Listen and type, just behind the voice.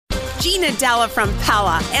Gina Della from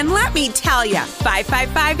Pella, and let me tell you,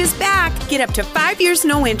 555 is back. Get up to 5 years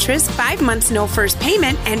no interest, 5 months no first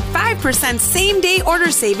payment, and 5% same-day order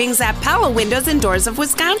savings at Pella Windows and Doors of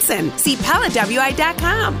Wisconsin. See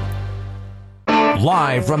PellaWI.com.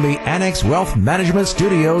 Live from the Annex Wealth Management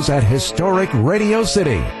Studios at historic Radio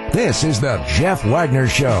City, this is the Jeff Wagner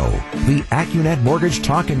Show. The AccuNet Mortgage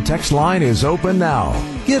Talk and Text line is open now.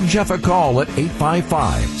 Give Jeff a call at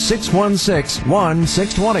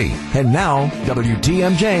 855-616-1620. And now,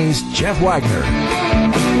 WTMJ's Jeff Wagner.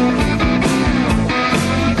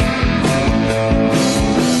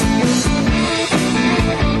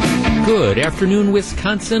 Good afternoon,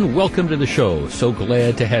 Wisconsin. Welcome to the show. So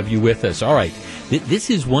glad to have you with us. All right. This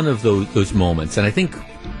is one of those moments, and I think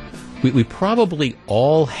we probably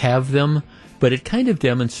all have them, but it kind of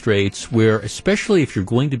demonstrates where, especially if you're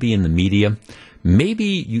going to be in the media, maybe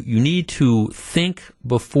you need to think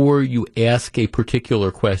before you ask a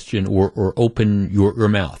particular question or open your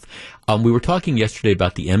mouth. We were talking yesterday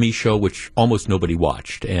about the Emmy show, which almost nobody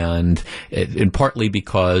watched, and partly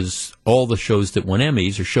because all the shows that won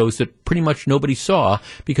Emmys are shows that pretty much nobody saw,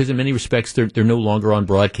 because in many respects they're no longer on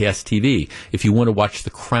broadcast TV. If you want to watch The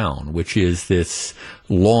Crown, which is this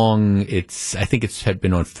long, I think it's had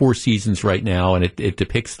been on 4 seasons right now, and it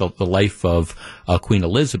depicts the life of Queen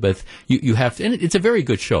Elizabeth. You have to, and it's a very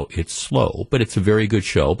good show. It's slow, but it's a very good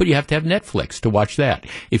show. But you have to have Netflix to watch that.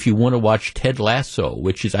 If you want to watch Ted Lasso,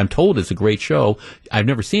 which is, I'm told, is a great show, I've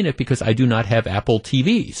never seen it because I do not have Apple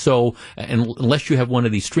TV. So unless you have one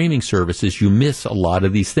of these streaming services, you miss a lot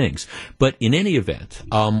of these things. But in any event,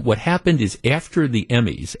 what happened is after the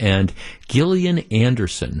Emmys, and Gillian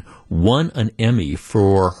Anderson won an Emmy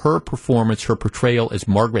for her performance, her portrayal as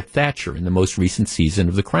Margaret Thatcher in the most recent season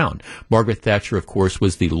of The Crown. Margaret Thatcher, of course,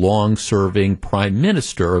 was the long-serving Prime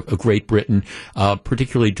Minister of Great Britain,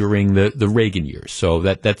 particularly during the Reagan years. So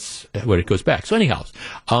that's what it goes back. So anyhow,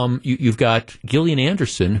 you've got Gillian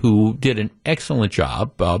Anderson, who did an excellent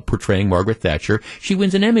job portraying Margaret Thatcher. She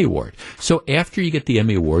wins an Emmy Award. So after you get the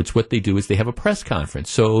Emmy Awards, what they do is they have a press conference.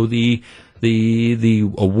 So the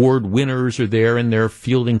award winners are there, and they're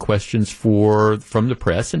fielding questions from the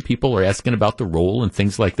press, and people are asking about the role and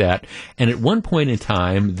things like that. And at one point in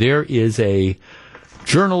time, there is a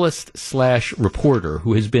journalist/reporter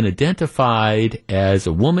who has been identified as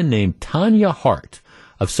a woman named Tanya Hart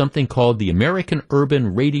of something called the American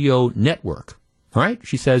Urban Radio Network. All right.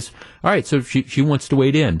 She says, all right, so she wants to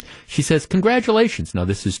wade in. She says, congratulations. Now,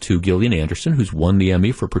 this is to Gillian Anderson, who's won the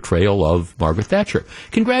Emmy for portrayal of Margaret Thatcher.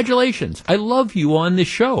 Congratulations. I love you on this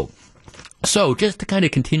show. So just to kind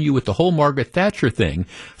of continue with the whole Margaret Thatcher thing,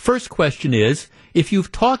 first question is, if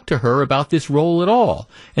you've talked to her about this role at all.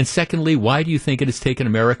 And secondly, why do you think it has taken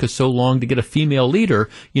America so long to get a female leader,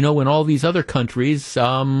 when all these other countries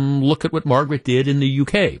look at what Margaret did in the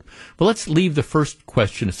UK? But let's leave the first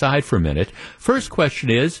question aside for a minute. First question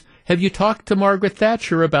is, have you talked to Margaret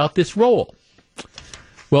Thatcher about this role?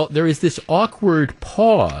 Well, there is this awkward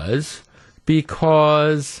pause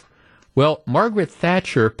because, well, Margaret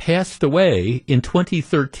Thatcher passed away in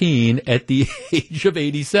 2013 at the age of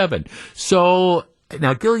 87. So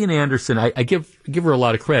now Gillian Anderson, I give her a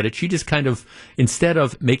lot of credit. She just kind of, instead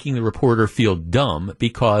of making the reporter feel dumb,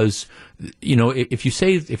 because if you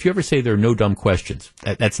ever say there are no dumb questions,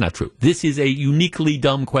 that's not true. This is a uniquely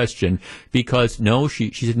dumb question because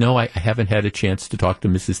she said, no, I haven't had a chance to talk to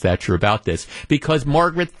Mrs. Thatcher about this because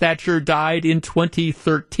Margaret Thatcher died in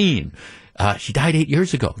 2013. She died 8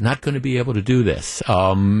 years ago. Not going to be able to do this.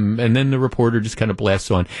 And then the reporter just kind of blasts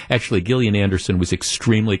on. Actually, Gillian Anderson was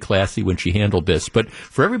extremely classy when she handled this. But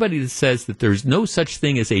for everybody that says that there's no such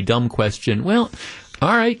thing as a dumb question, well,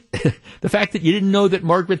 all right. The fact that you didn't know that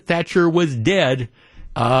Margaret Thatcher was dead,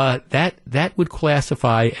 that would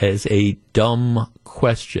classify as a dumb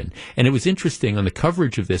question. And it was interesting on the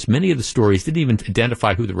coverage of this, many of the stories didn't even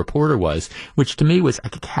identify who the reporter was, which to me was,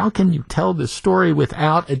 how can you tell this story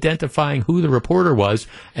without identifying who the reporter was?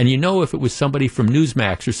 And if it was somebody from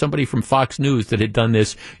Newsmax or somebody from Fox News that had done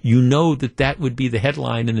this, that would be the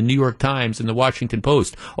headline in the New York Times and the Washington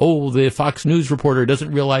Post. Oh, the Fox News reporter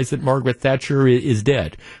doesn't realize that Margaret Thatcher is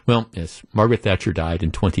dead. Well, yes, Margaret Thatcher died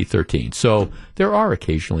in 2013. So there are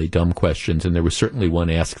occasionally dumb questions, and there was certainly one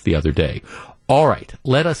asked the other day. All right,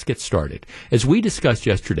 let us get started. As we discussed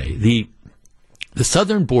yesterday, the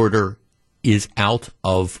southern border is out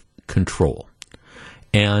of control.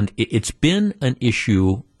 And it's been an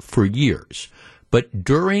issue for years. But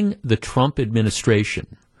during the Trump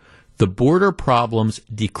administration, the border problems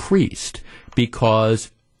decreased because,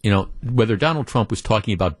 whether Donald Trump was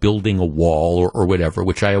talking about building a wall or whatever,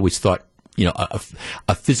 which I always thought,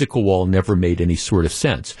 a physical wall never made any sort of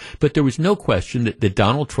sense. But there was no question that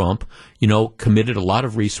Donald Trump, committed a lot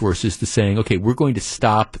of resources to saying, okay, we're going to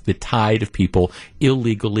stop the tide of people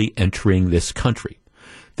illegally entering this country.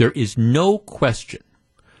 There is no question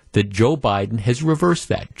that Joe Biden has reversed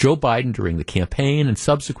that. Joe Biden, during the campaign and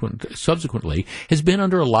subsequently, has been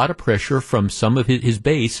under a lot of pressure from some of his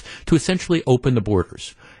base to essentially open the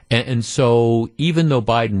borders. And so even though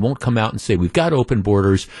Biden won't come out and say we've got open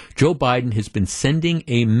borders, Joe Biden has been sending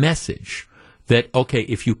a message that, okay,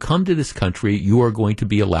 if you come to this country, you are going to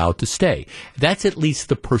be allowed to stay. That's at least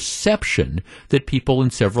the perception that people in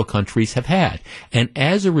several countries have had. And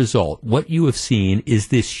as a result, what you have seen is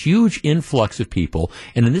this huge influx of people,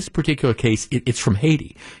 and in this particular case, it's from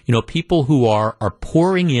Haiti. People who are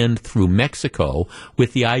pouring in through Mexico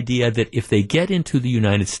with the idea that if they get into the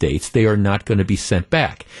United States, they are not going to be sent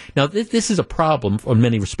back. Now, this is a problem in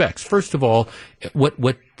many respects. First of all, what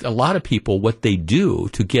a lot of people, what they do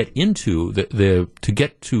to get into to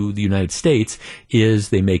get to the United States is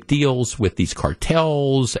they make deals with these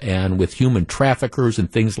cartels and with human traffickers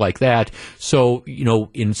and things like that. So,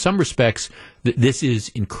 in some respects, this is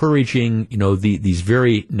encouraging, these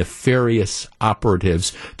very nefarious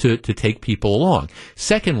operatives to take people along.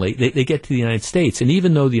 Secondly, they get to the United States, and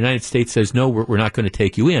even though the United States says, no, we're not going to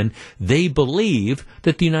take you in, they believe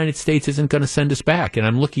that the United States isn't going to send us back. And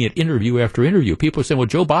I'm looking at interview after interview. People are saying, well,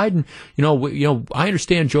 Joe Biden, I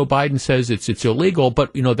understand Joe Biden says it's illegal,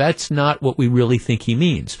 but, that's not what we really think he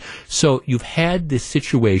means. So you've had this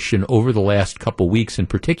situation over the last couple weeks in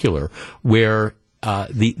particular where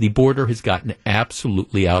the border has gotten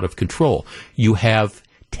absolutely out of control. You have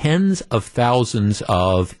tens of thousands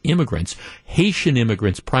of immigrants, Haitian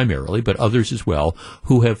immigrants primarily, but others as well,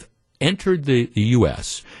 who have entered the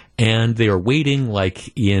U.S., and they are waiting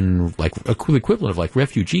in the equivalent of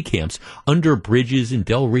refugee camps under bridges in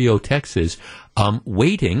Del Rio, Texas,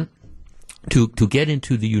 waiting to get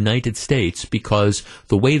into the United States, because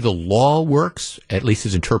the way the law works, at least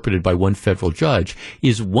as interpreted by one federal judge,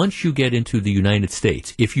 is once you get into the United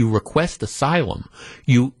States, if you request asylum,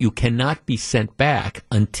 you cannot be sent back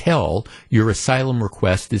until your asylum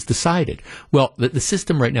request is decided. Well, the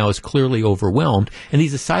system right now is clearly overwhelmed, and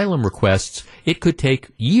these asylum requests, it could take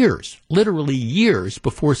years, literally years,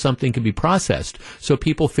 before something can be processed. So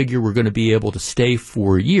people figure we're going to be able to stay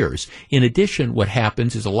for years. In addition, what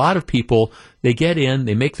happens is a lot of people, they get in,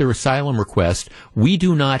 they make their asylum request. We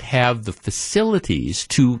do not have the facilities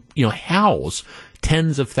to, house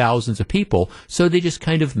tens of thousands of people, so they just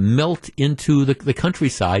kind of melt into the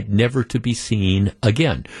countryside, never to be seen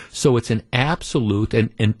again. So it's an absolute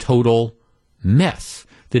and total mess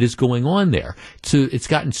that is going on there. So it's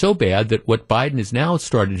gotten so bad that what Biden has now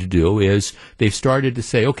started to do is they've started to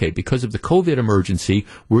say, okay, because of the COVID emergency,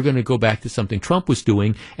 we're going to go back to something Trump was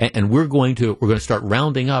doing, and we're going to start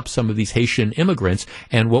rounding up some of these Haitian immigrants,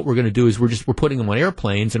 and what we're going to do is we're putting them on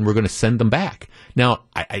airplanes and we're going to send them back. Now,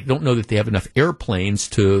 I don't know that they have enough airplanes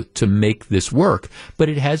to make this work, but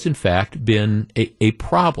it has in fact been a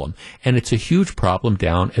problem, and it's a huge problem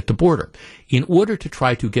down at the border. In order to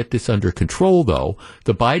try to get this under control, though,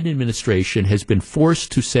 the Biden administration has been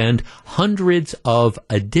forced to send hundreds of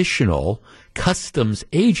additional customs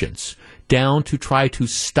agents down to try to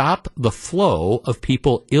stop the flow of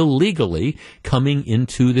people illegally coming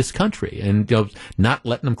into this country and not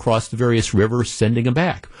letting them cross the various rivers, sending them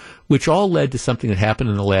back, which all led to something that happened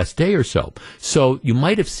in the last day or so. So you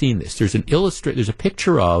might have seen this. There's a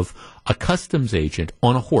picture of a customs agent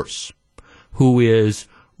on a horse who is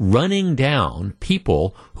running down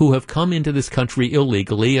people who have come into this country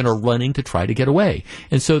illegally and are running to try to get away.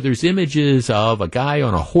 And so there's images of a guy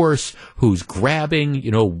on a horse who's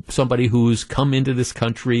grabbing, somebody who's come into this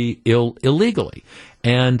country illegally.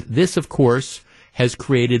 And this, of course, has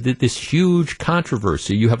created this huge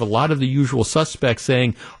controversy. You have a lot of the usual suspects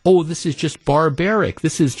saying, oh, this is just barbaric.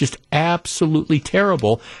 This is just absolutely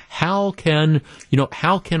terrible. How can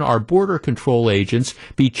our border control agents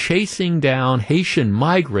be chasing down Haitian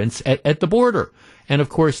migrants at the border? And of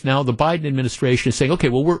course, now the Biden administration is saying, okay,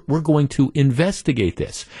 well, we're going to investigate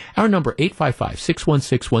this. Our number,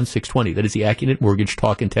 855-616-1620. That is the Acunet Mortgage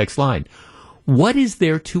Talk and Text line. What is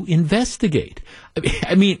there to investigate?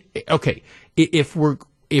 I mean, okay, if we're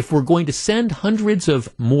going to send hundreds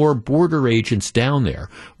of more border agents down there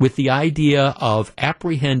with the idea of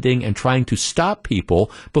apprehending and trying to stop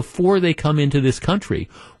people before they come into this country,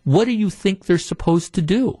 what do you think they're supposed to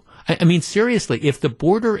do? I mean, seriously, if the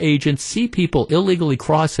border agents see people illegally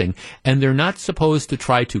crossing and they're not supposed to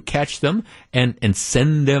try to catch them and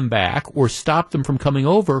send them back or stop them from coming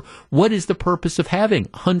over, what is the purpose of having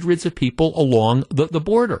hundreds of people along the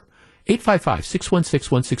border?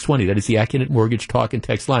 855-616-1620. That is the Acunet Mortgage Talk and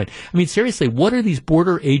Text line. I mean, seriously, what are these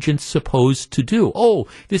border agents supposed to do? Oh,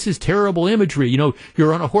 this is terrible imagery. You know,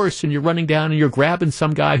 you're on a horse and you're running down and you're grabbing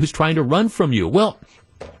some guy who's trying to run from you. Well,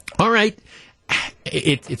 all right.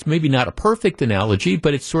 It's maybe not a perfect analogy,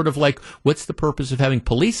 but it's sort of like, what's the purpose of having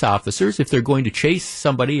police officers if they're going to chase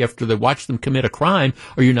somebody after they watch them commit a crime?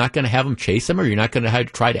 Or you're not going to have them chase them, or you're not going to have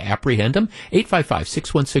to try to apprehend them?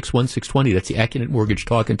 855-616-1620. That's the Acunet Mortgage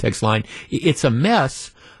Talk and Text line. It's a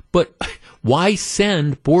mess, but why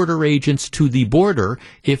send border agents to the border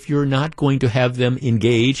if you're not going to have them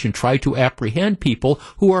engage and try to apprehend people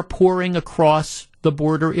who are pouring across the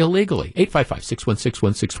border illegally?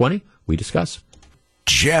 855-616-1620. We discuss.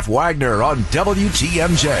 Jeff Wagner on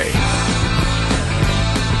WTMJ.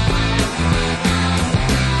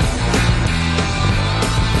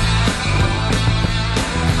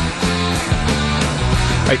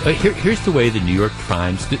 Here's the way the New York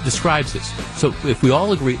Times describes this. So if we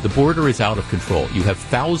all agree the border is out of control, you have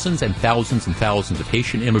thousands and thousands and thousands of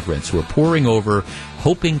Haitian immigrants who are pouring over,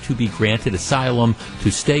 hoping to be granted asylum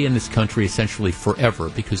to stay in this country essentially forever,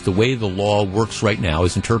 because the way the law works right now,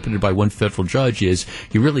 as interpreted by one federal judge, is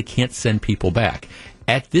you really can't send people back.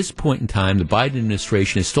 At this point in time, the Biden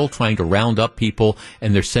administration is still trying to round up people,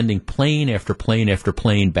 and they're sending plane after plane after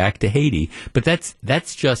plane back to Haiti. But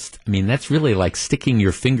that's just, I mean, that's really like sticking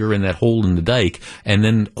your finger in that hole in the dike, and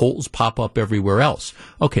then holes pop up everywhere else.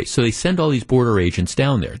 Okay, so they send all these border agents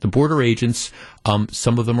down there. The border agents,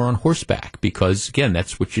 some of them are on horseback because, again,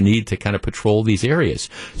 that's what you need to kind of patrol these areas.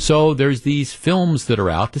 So there's these films that are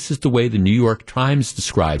out. This is the way the New York Times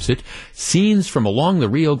describes it. Scenes from along the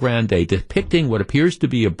Rio Grande depicting what appears to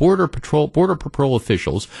be a border patrol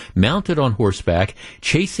officials mounted on horseback,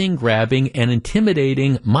 chasing, grabbing, and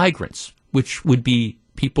intimidating migrants, which would be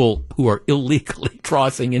people who are illegally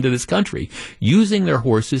crossing into this country, using their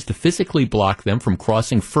horses to physically block them from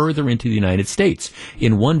crossing further into the United States.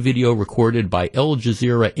 In one video recorded by Al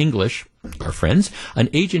Jazeera English, our friends, an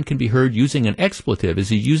agent can be heard using an expletive as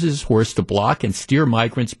he uses his horse to block and steer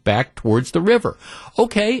migrants back towards the river.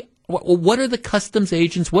 Okay, what are the customs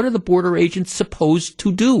agents, what are the border agents supposed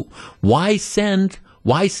to do? Why send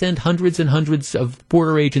hundreds and hundreds of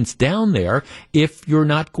border agents down there if you're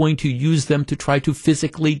not going to use them to try to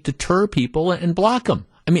physically deter people and block them?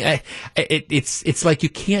 I mean, it's like you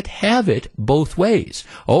can't have it both ways.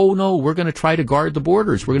 Oh, no, we're going to try to guard the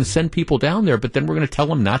borders. We're going to send people down there, but then we're going to tell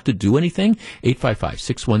them not to do anything.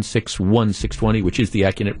 855-616-1620, which is the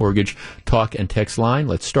Acunet Mortgage Talk and Text line.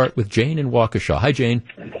 Let's start with Jane in Waukesha. Hi, Jane.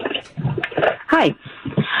 Hi.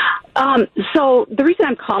 So the reason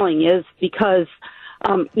I'm calling is because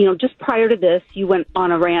just prior to this, you went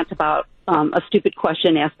on a rant about a stupid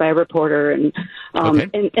question asked by a reporter, and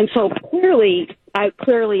so clearly, I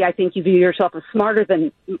think you view yourself as smarter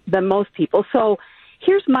than most people. So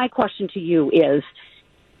here's my question to you: is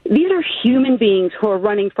these are human beings who are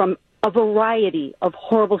running from a variety of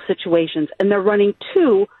horrible situations, and they're running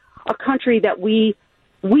to a country that we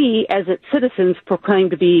as its citizens proclaim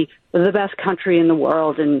to be the best country in the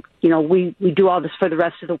world, and we do all this for the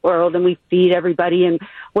rest of the world, and we feed everybody and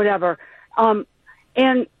whatever, and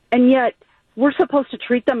yet we're supposed to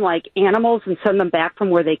treat them like animals and send them back from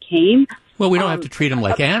where they came. Well, we don't have to treat them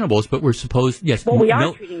like animals, but we're supposed, yes. Well, we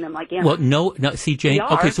are treating them like animals. Well, no, see, Jane,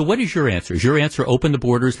 okay, so what is your answer? Is your answer open the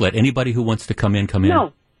borders, let anybody who wants to come in, come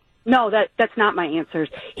in? No, that's not my answer.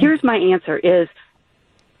 Here's my answer is,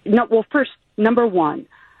 first, number one,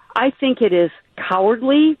 I think it is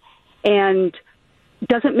cowardly and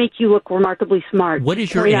doesn't make you look remarkably smart. What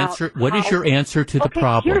is your answer? What is your answer to the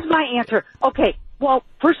problem? Here's my answer. Okay, well,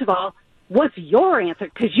 first of all, what's your answer?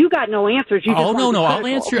 Because you got no answers. You just no. I'll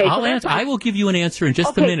answer. Okay, I'll answer. I will give you an answer in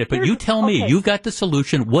just a minute. But you tell me. You've got the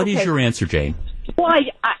solution. What is your answer, Jane? Well,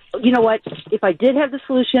 you know what? If I did have the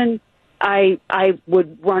solution, I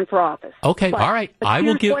would run for office. Okay, all right. I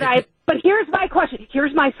will give. But here's my question.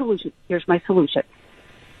 Here's my solution.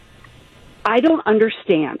 I don't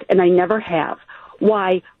understand, and I never have,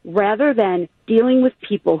 why rather than dealing with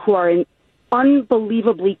people who are in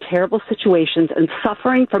unbelievably terrible situations and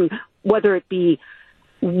suffering from whether it be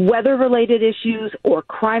weather-related issues or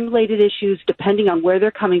crime-related issues, depending on where they're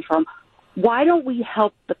coming from, why don't we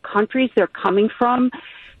help the countries they're coming from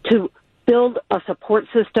to build a support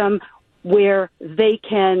system where they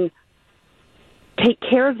can take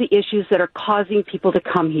care of the issues that are causing people to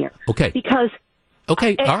come here? Okay. Because...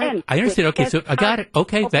 Okay, all right. I understand. Okay, so I got it.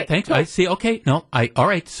 Okay, thanks. I see. Okay, no, all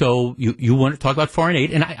right. So you want to talk about foreign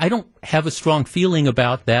aid, and I don't have a strong feeling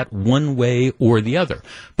about that one way or the other.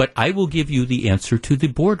 But I will give you the answer to the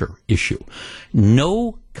border issue.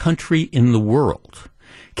 No country in the world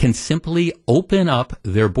can simply open up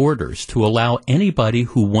their borders to allow anybody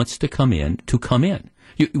who wants to come in to come in.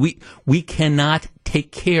 We cannot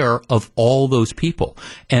take care of all those people.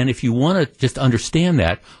 And if you want to just understand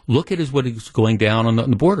that, look at what is going down on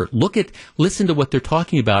the border. Listen to what they're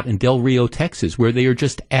talking about in Del Rio, Texas, where they are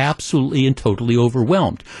just absolutely and totally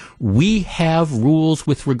overwhelmed. We have rules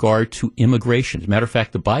with regard to immigration. As a matter of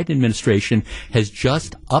fact, the Biden administration has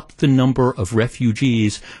just upped the number of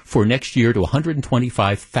refugees for next year to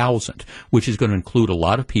 125,000, which is going to include a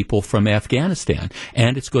lot of people from Afghanistan.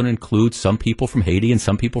 And it's going to include some people from Haiti and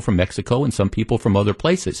some people from Mexico and some people from other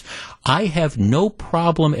places. I have no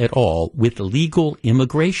problem at all with legal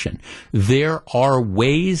immigration. There are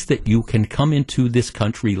ways that you can come into this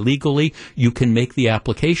country legally. You can make the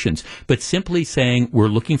applications. But simply saying we're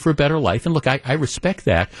looking for a better life, and look, I respect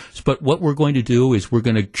that, but what we're going to do is we're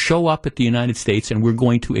going to show up at the United States and we're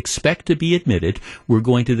going to expect to be admitted. We're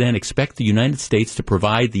going to then expect the United States to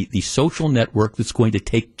provide the social network that's going to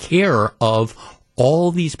take care of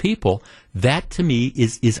all these people. That to me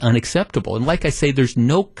is unacceptable. And like I say, there's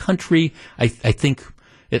no country, I think,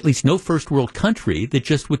 at least no first world country, that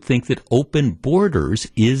just would think that open borders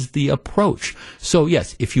is the approach. So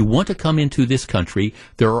yes, if you want to come into this country,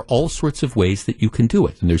 there are all sorts of ways that you can do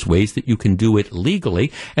it. And there's ways that you can do it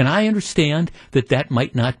legally. And I understand that that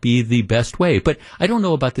might not be the best way. But I don't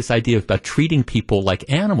know about this idea about treating people like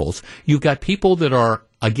animals. You've got people that are,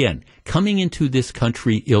 again, coming into this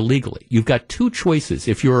country illegally. You've got two choices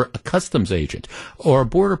if you're a customs agent or a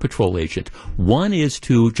border patrol agent. One is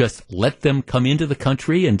to just let them come into the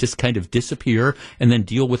country and just kind of disappear and then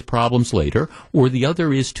deal with problems later. Or the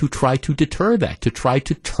other is to try to deter that, to try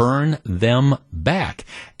to turn them back.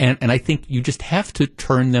 And I think you just have to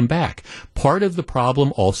turn them back. Part of the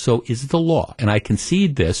problem also is the law. And I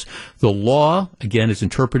concede this. The law, again, is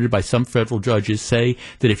interpreted by some federal judges, say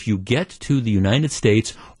that if you get to the United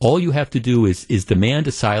States, all you have to do is demand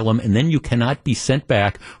asylum, and then you cannot be sent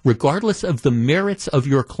back, regardless of the merits of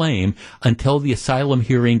your claim, until the asylum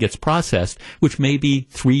hearing gets processed, which may be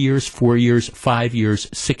 3 years, 4 years, 5 years,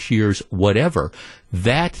 6 years, whatever.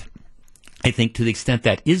 That, I think, to the extent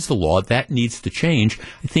that is the law, that needs to change.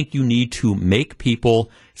 I think you need to make people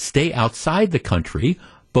stay outside the country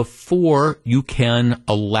before you can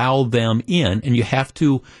allow them in, and you have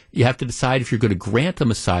to decide if you're going to grant them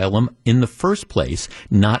asylum in the first place,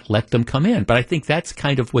 not let them come in. But I think that's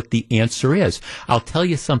kind of what the answer is. I'll tell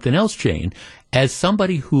you something else, Jane. As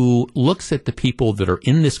somebody who looks at the people that are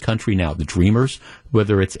in this country now, the dreamers,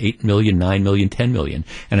 whether it's 8 million, 9 million, 10 million,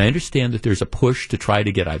 and I understand that there's a push to try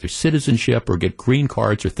to get either citizenship or get green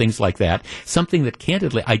cards or things like that, something that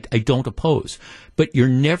candidly I don't oppose. But you're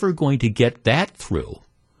never going to get that through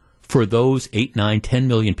for those 8, 9, 10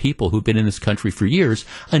 million people who've been in this country for years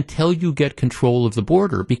until you get control of the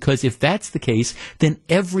border. Because if that's the case, then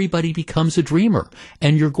everybody becomes a dreamer.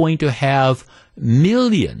 And you're going to have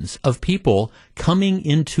millions of people coming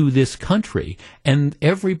into this country, and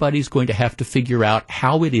everybody's going to have to figure out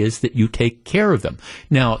how it is that you take care of them.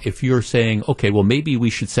 Now, if you're saying, okay, well, maybe we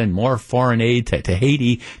should send more foreign aid to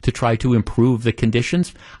Haiti to try to improve the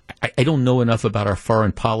conditions, I don't know enough about our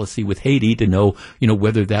foreign policy with Haiti to know,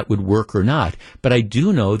 whether that would work or not. But I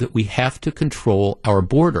do know that we have to control our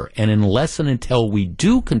border. And unless and until we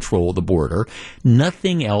do control the border,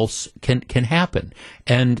 nothing else can happen.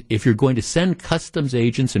 And if you're going to send customs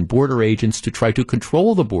agents and border agents to try to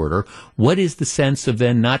control the border, what is the sense of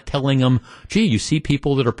then not telling them, gee, you see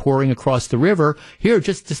people that are pouring across the river, here,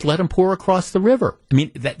 just let them pour across the river? I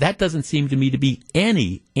mean, that doesn't seem to me to be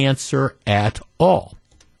any answer at all.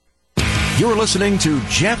 You're listening to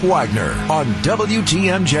Jeff Wagner on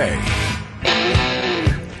WTMJ.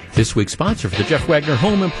 This week's sponsor for the Jeff Wagner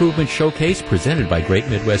Home Improvement Showcase, presented by Great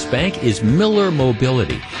Midwest Bank, is Miller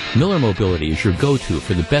Mobility. Miller Mobility is your go-to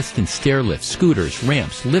for the best in stair lifts, scooters,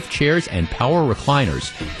 ramps, lift chairs, and power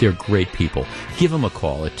recliners. They're great people. Give them a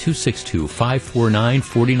call at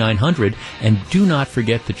 262-549-4900, and do not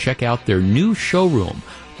forget to check out their new showroom,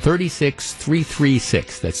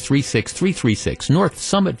 36336. That's 36336 North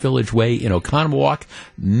Summit Village Way in Oconomowoc.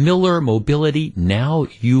 Miller Mobility. Now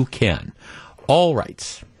you can. All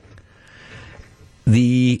right.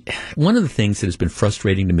 One of the things that has been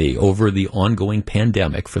frustrating to me over the ongoing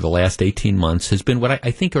pandemic for the last 18 months has been what I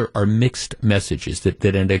think are mixed messages that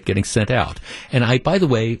end up getting sent out. And by the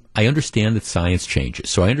way, I understand that science changes.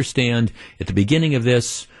 So I understand at the beginning of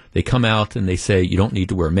this, they come out and they say you don't need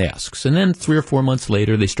to wear masks. And then 3 or 4 months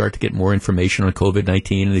later, they start to get more information on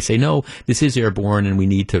COVID-19, and they say, no, this is airborne and we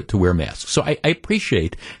need to wear masks. So I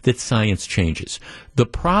appreciate that science changes. The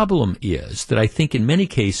problem is that I think in many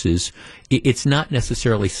cases it's not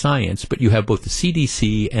necessarily science, but you have both the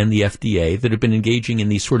CDC and the FDA that have been engaging in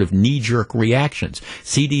these sort of knee-jerk reactions.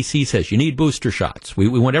 CDC says you need booster shots. We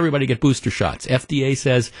want everybody to get booster shots. FDA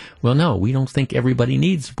says, well, no, we don't think everybody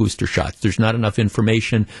needs booster shots. There's not enough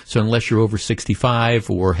information, so unless you're over 65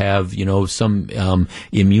 or have, some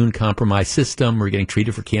immune-compromised system or getting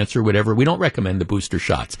treated for cancer or whatever, we don't recommend the booster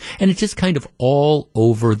shots. And it's just kind of all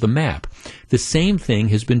over the map. The same thing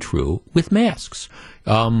has been true with masks.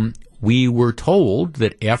 We were told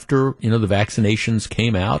that after, the vaccinations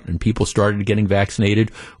came out and people started getting vaccinated,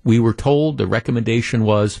 we were told the recommendation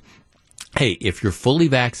was, hey, if you're fully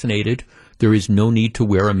vaccinated, there is no need to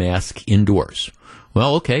wear a mask indoors.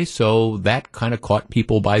 Well, okay, so that kind of caught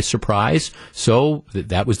people by surprise. So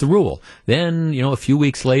that was the rule. Then, a few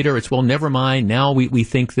weeks later, it's, well, never mind. Now we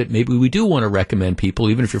think that maybe we do want to recommend people,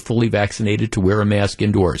 even if you're fully vaccinated, to wear a mask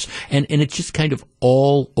indoors. And it's just kind of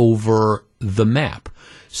all over the map.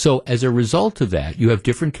 So as a result of that, you have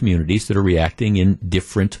different communities that are reacting in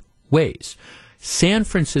different ways. San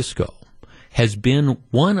Francisco has been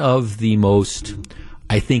one of the most,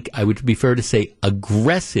 I think I would be fair to say,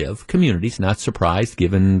 aggressive communities, not surprised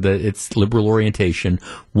given its liberal orientation,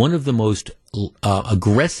 one of the most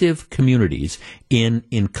aggressive communities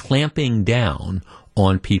in clamping down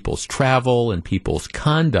on people's travel and people's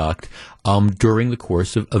conduct during the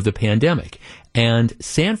course of the pandemic. And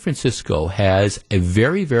San Francisco has a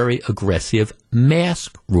very, very aggressive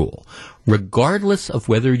mask rule. Regardless of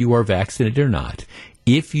whether you are vaccinated or not,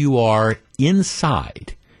 if you are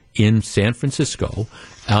inside in San Francisco,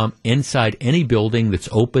 inside any building that's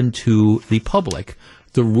open to the public,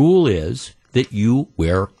 the rule is that you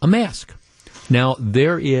wear a mask. Now,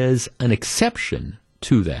 there is an exception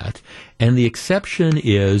to that, and the exception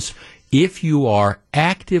is if you are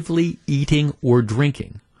actively eating or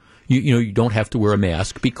drinking. You don't have to wear a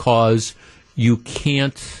mask because you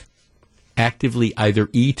can't actively either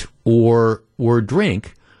eat or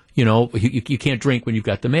drink. You can't drink when you've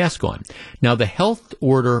got the mask on. Now, the health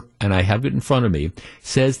order, and I have it in front of me,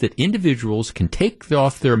 says that individuals can take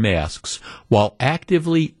off their masks while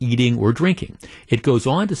actively eating or drinking. It goes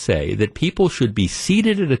on to say that people should be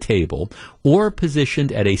seated at a table or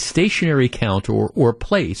positioned at a stationary counter or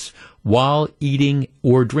place while eating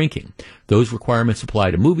or drinking. Those requirements apply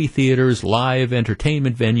to movie theaters, live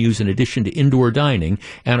entertainment venues, in addition to indoor dining,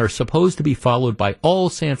 and are supposed to be followed by all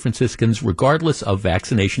San Franciscans regardless of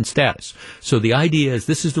vaccination status. So the idea is,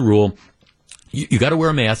 this is the rule. You got to wear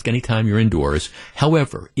a mask anytime you're indoors.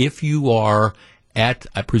 However, if you are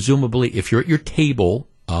presumably, if you're at your table,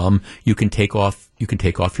 you can take off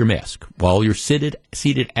your mask while you're seated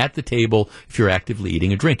at the table if you're actively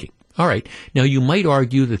eating and drinking. All right. Now, you might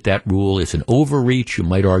argue that rule is an overreach. You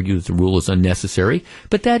might argue that the rule is unnecessary,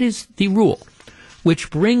 but that is the rule. Which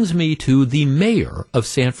brings me to the mayor of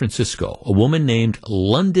San Francisco, a woman named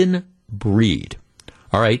London Breed.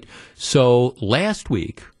 All right. So last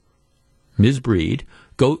week, Ms. Breed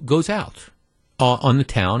goes out on the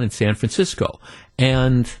town in San Francisco,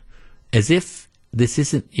 and as if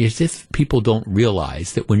people don't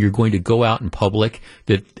realize that when you're going to go out in public,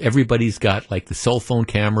 that everybody's got like the cell phone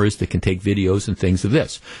cameras that can take videos and things of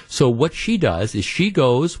this. So what she does is she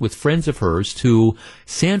goes with friends of hers to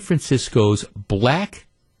San Francisco's Black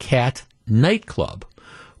Cat nightclub,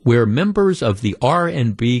 where members of the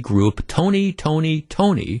R&B group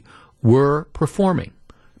Tony were performing.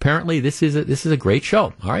 Apparently, this is a great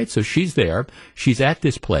show. All right, so she's there. She's at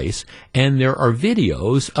this place, and there are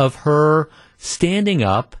videos of her standing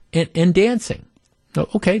up and dancing.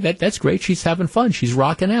 Okay, that's great. She's having fun. She's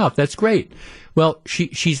rocking out. That's great. Well,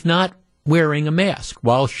 she's not wearing a mask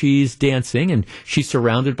while she's dancing, and she's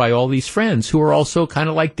surrounded by all these friends who are also kind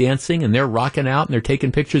of like dancing, and they're rocking out, and they're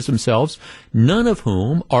taking pictures themselves, none of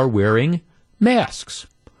whom are wearing masks.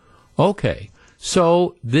 Okay,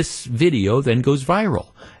 so this video then goes viral.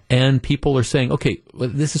 And people are saying, okay, well,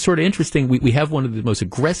 this is sort of interesting. We have one of the most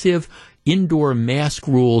aggressive indoor mask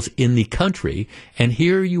rules in the country. And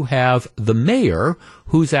here you have the mayor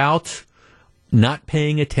who's out not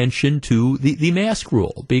paying attention to the mask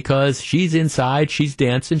rule because she's inside, she's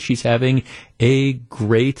dancing, she's having a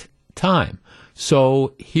great time.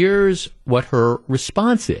 So here's what her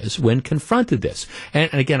response is when confronted this.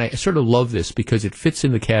 And again, I sort of love this because it fits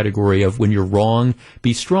in the category of when you're wrong,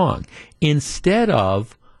 be strong. Instead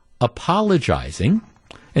of apologizing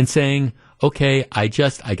and saying, okay, I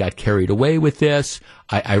got carried away with this.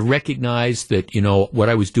 I recognize that, what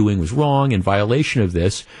I was doing was wrong in violation of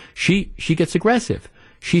this. She gets aggressive.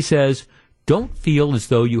 She says, don't feel as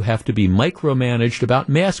though you have to be micromanaged about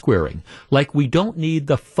mask wearing. Like we don't need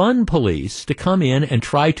the fun police to come in and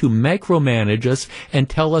try to micromanage us and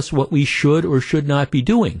tell us what we should or should not be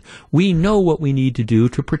doing. We know what we need to do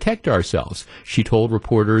to protect ourselves, she told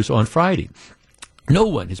reporters on Friday. No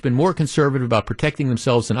one has been more conservative about protecting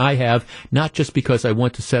themselves than I have, not just because I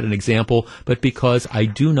want to set an example, but because I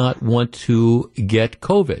do not want to get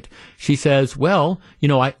COVID. She says, well,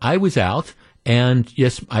 I was out. And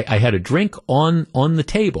yes, I had a drink on the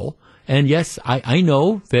table. And yes, I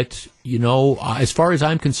know that, as far as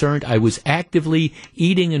I'm concerned, I was actively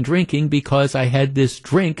eating and drinking because I had this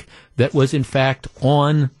drink that was in fact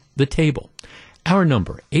on the table. Our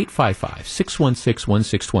number,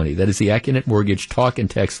 855-616-1620. That is the Acunet Mortgage talk and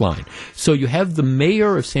text line. So you have the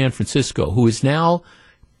mayor of San Francisco who is now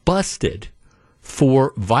busted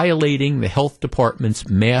for violating the health department's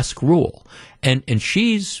mask rule. And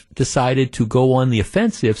she's decided to go on the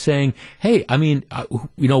offensive saying, hey,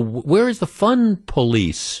 where is the fun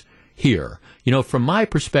police here? From my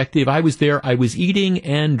perspective, I was there, I was eating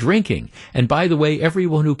and drinking. And by the way,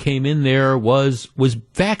 everyone who came in there was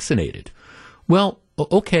vaccinated. Well,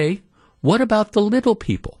 okay. What about the little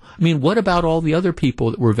people? What about all the other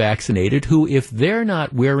people that were vaccinated who, if they're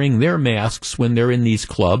not wearing their masks when they're in these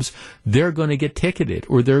clubs, they're going to get ticketed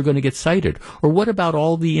or they're going to get cited? Or what about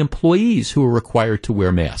all the employees who are required to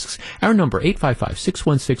wear masks? Our number,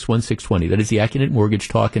 855-616-1620. That is the Acunet Mortgage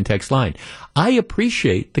talk and text line. I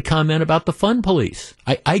appreciate the comment about the fun police.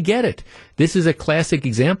 I get it. This is a classic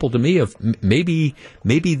example to me of maybe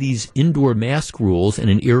these indoor mask rules in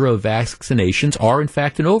an era of vaccinations are in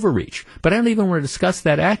fact an overreach. But I don't even want to discuss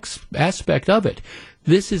that aspect of it.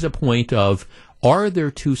 This is a point of, are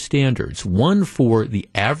there two standards? One for the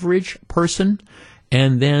average person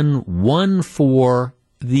and then one for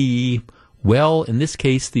the, well, in this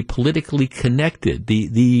case, the politically connected,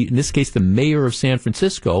 in this case, the mayor of San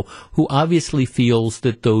Francisco, who obviously feels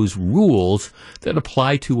that those rules that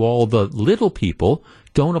apply to all the little people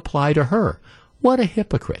don't apply to her. What a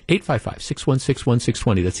hypocrite.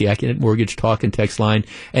 855-616-1620. That's the Acunet Mortgage talk and text line.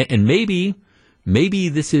 And maybe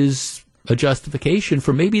this is a justification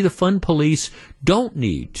for maybe the fun police don't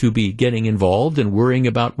need to be getting involved and worrying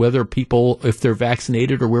about whether people, if they're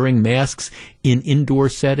vaccinated, are wearing masks in indoor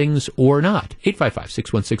settings or not.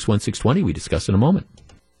 855-616-1620. We discuss in a moment.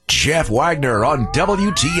 Jeff Wagner on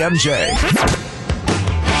WTMJ.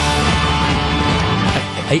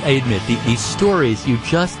 I admit, these stories, you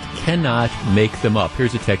just cannot make them up.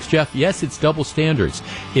 Here's a text. Jeff, yes, it's double standards.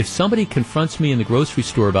 If somebody confronts me in the grocery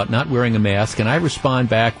store about not wearing a mask and I respond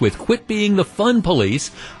back with, quit being the fun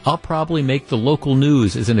police, I'll probably make the local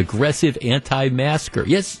news as an aggressive anti-masker.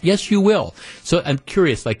 Yes, you will. So I'm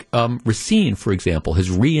curious, like Racine, for example, has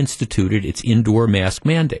reinstituted its indoor mask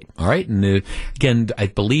mandate. All right. And again, I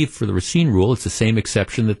believe for the Racine rule, it's the same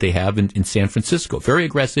exception that they have in San Francisco. Very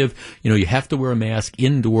aggressive. You have to wear a mask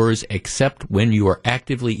indoors except when you are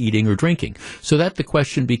actively eating or drinking. So that the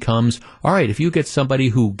question becomes, all right, if you get somebody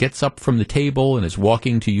who gets up from the table and is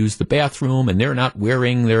walking to use the bathroom and they're not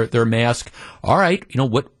wearing their mask, all right,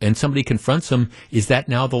 and somebody confronts them, is that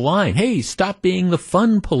now the line? Hey, stop being the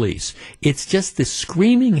fun police. It's just the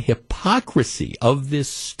screaming hypocrisy of this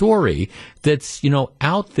story that's,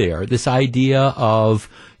 out there, this idea of,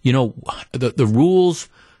 the rules.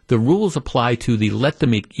 The rules apply to the let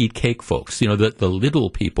them eat cake folks, the little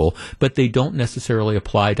people, but they don't necessarily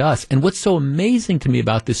apply to us. And what's so amazing to me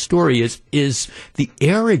about this story is the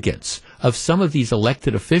arrogance of some of these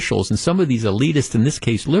elected officials and some of these elitists, in this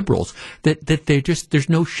case liberals, that there's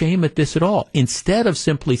no shame at this at all. Instead of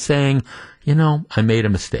simply saying, I made a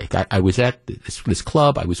mistake. I was at this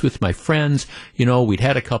club. I was with my friends. We'd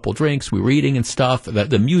had a couple drinks. We were eating and stuff.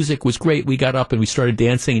 The music was great. We got up and we started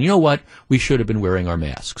dancing. And you know what? We should have been wearing our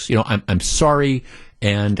masks. I'm sorry,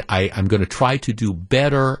 and I'm going to try to do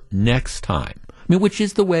better next time. Which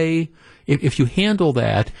is the way, if you handle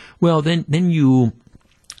that, well, then you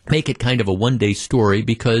make it kind of a one-day story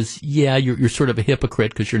because, yeah, you're sort of a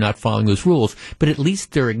hypocrite because you're not following those rules, but at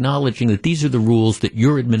least they're acknowledging that these are the rules that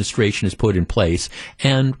your administration has put in place,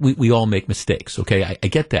 and we all make mistakes, okay? I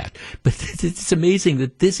get that. But it's amazing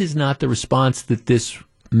that this is not the response that the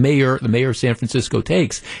mayor of San Francisco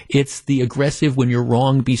takes. It's the aggressive, when you're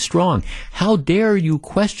wrong, be strong. How dare you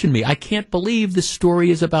question me? I can't believe this story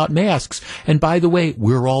is about masks. And by the way,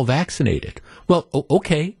 we're all vaccinated. Well,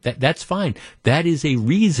 okay, that's fine. That is a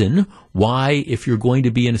reason why, if you're going to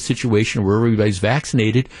be in a situation where everybody's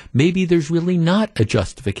vaccinated, maybe there's really not a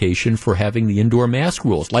justification for having the indoor mask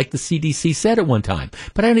rules, like the CDC said at one time.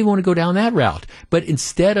 But I don't even want to go down that route. But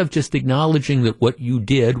instead of just acknowledging that what you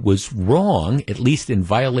did was wrong, at least in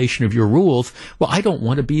violation of your rules, well, I don't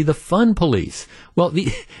want to be the fun police. Well,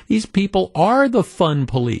 these people are the fun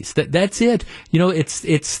police. That's it.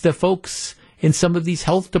 It's the folks in some of these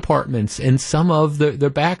health departments and some of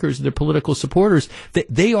their backers, their political supporters,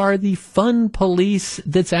 they are the fun police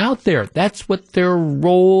that's out there. That's what their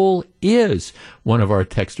role is. One of our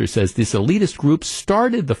texters says this elitist group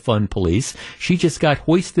started the fun police. She just got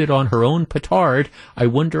hoisted on her own petard. I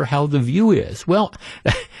wonder how the view is. Well,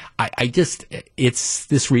 it's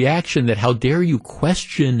this reaction that how dare you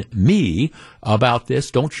question me about this?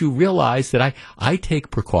 Don't you realize that I take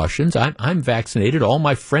precautions? I'm vaccinated. All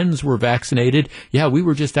my friends were vaccinated. Yeah, we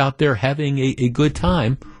were just out there having a good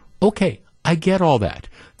time. Okay, I get all that.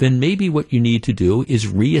 Then maybe what you need to do is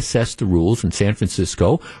reassess the rules in San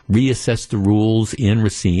Francisco, reassess the rules in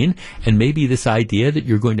Racine, and maybe this idea that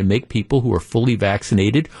you're going to make people who are fully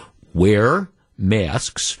vaccinated wear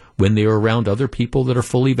masks when they're around other people that are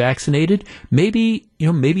fully vaccinated, maybe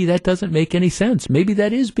that doesn't make any sense. Maybe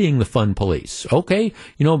that is being the fun police. Okay,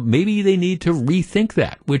 maybe they need to rethink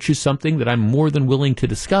that, which is something that I'm more than willing to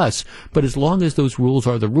discuss. But as long as those rules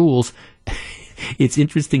are the rules, it's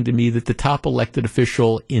interesting to me that the top elected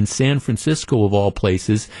official in San Francisco, of all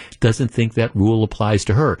places, doesn't think that rule applies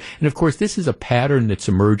to her. And of course, this is a pattern that's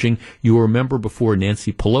emerging. You remember before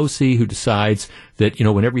Nancy Pelosi, who decides that,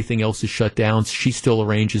 when everything else is shut down, she still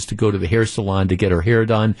arranges to go to the hair salon to get her hair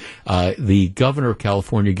done. The governor of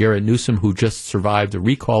California, Garrett Newsom, who just survived a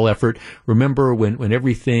recall effort, remember when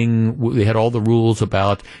they had all the rules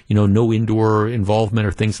about, no indoor involvement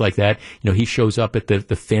or things like that. He shows up at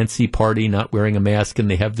the fancy party not wearing a mask, and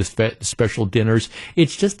they have the special dinners.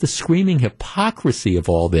 It's just the screaming hypocrisy of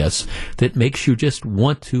all this that makes you just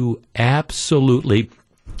want to absolutely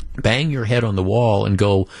bang your head on the wall and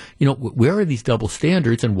go, where are these double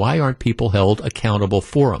standards and why aren't people held accountable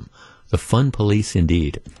for them? The fun police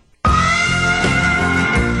indeed. I'm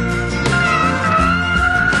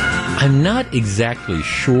not exactly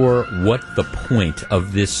sure what the point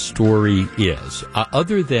of this story is,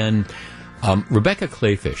 other than Rebecca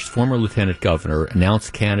Clayfish, former lieutenant governor,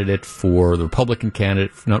 announced candidate for the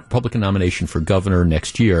Republican nomination for governor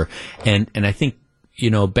next year, and I think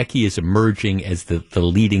Becky is emerging as the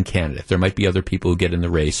leading candidate. There might be other people who get in the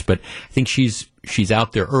race, but I think she's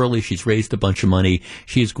out there early. She's raised a bunch of money.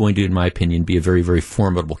 She is going to, in my opinion, be a very, very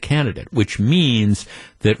formidable candidate, which means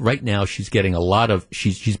that right now she's getting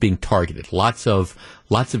she's being targeted. Lots of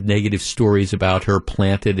negative stories about her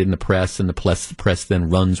planted in the press, and the press then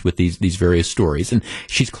runs with these various stories. And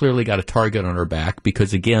she's clearly got a target on her back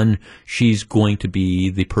because, again, she's going to be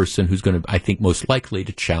the person who's going to, I think, most likely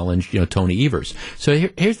to challenge, Tony Evers. So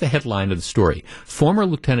here's the headline of the story. Former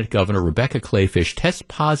Lieutenant Governor Rebecca Clayfish tests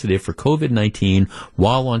positive for COVID-19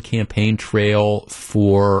 while on campaign trail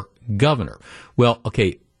for governor. Well,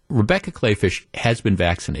 okay. Rebecca Clayfish has been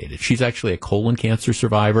vaccinated. She's actually a colon cancer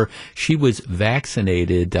survivor. She was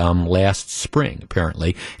vaccinated last spring,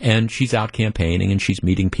 apparently, and she's out campaigning and she's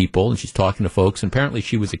meeting people and she's talking to folks. And apparently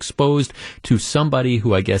she was exposed to somebody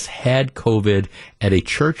who I guess had COVID at a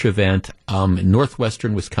church event in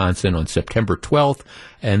northwestern Wisconsin on September 12th.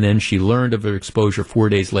 And then she learned of her exposure 4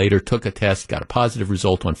 days later, took a test, got a positive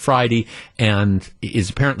result on Friday, and is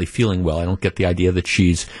apparently feeling well. I don't get the idea that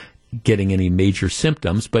she's getting any major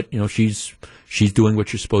symptoms, but she's doing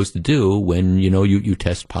what you're supposed to do when you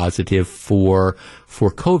test positive for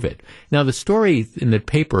COVID. Now the story in the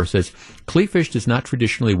paper says Clayfish does not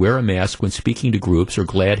traditionally wear a mask when speaking to groups or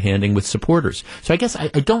glad-handing with supporters. So I guess I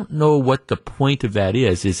don't know what the point of that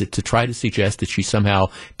is. Is it to try to suggest that she's somehow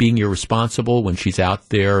being irresponsible when she's out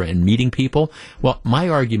there and meeting people? Well, my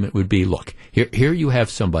argument would be, look, here you have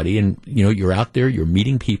somebody, and you're out there, you're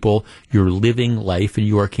meeting people, you're living life, and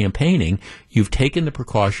you are campaigning. You've taken the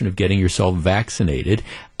precaution of getting yourself vaccinated.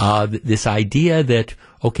 This idea that,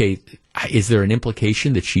 okay, is there an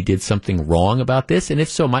implication that she did something wrong about this? And if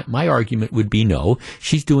so, my argument would be no.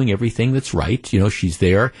 She's doing everything that's right. She's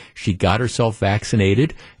there. She got herself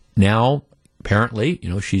vaccinated. Now, apparently,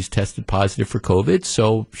 she's tested positive for COVID,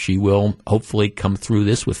 so she will hopefully come through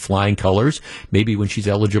this with flying colors. Maybe when she's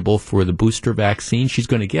eligible for the booster vaccine, she's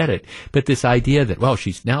going to get it. But this idea that, well,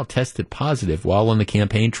 she's now tested positive while on the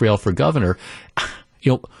campaign trail for governor,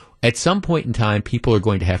 at some point in time, people are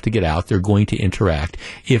going to have to get out. They're going to interact.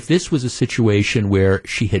 If this was a situation where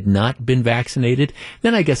she had not been vaccinated,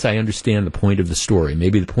 then I guess I understand the point of the story.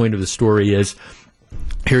 Maybe the point of the story is,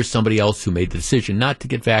 here's somebody else who made the decision not to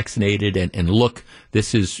get vaccinated, and look,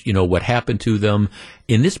 this is, what happened to them.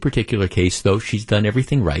 In this particular case, though, she's done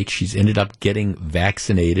everything right. She's ended up getting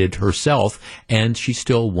vaccinated herself, and she's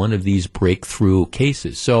still one of these breakthrough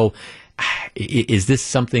cases. So is this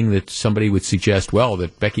something that somebody would suggest, well,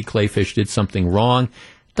 that Becky Clayfish did something wrong?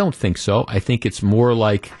 Don't think so. I think it's more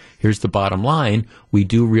like, here's the bottom line. We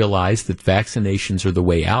do realize that vaccinations are the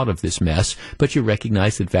way out of this mess, but you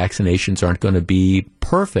recognize that vaccinations aren't going to be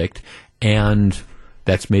perfect, and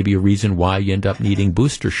that's maybe a reason why you end up needing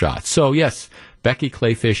booster shots. So, yes, Becky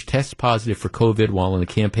Clayfish tests positive for COVID while on the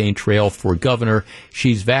campaign trail for governor.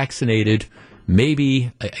 She's vaccinated.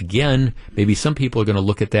 Maybe some people are going to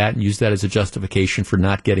look at that and use that as a justification for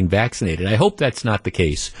not getting vaccinated. I hope that's not the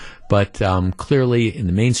case, but clearly in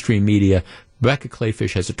the mainstream media, Becca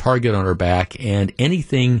Clayfish has a target on her back, and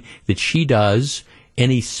anything that she does,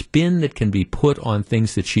 any spin that can be put on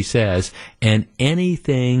things that she says, and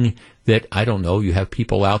anything that, I don't know, you have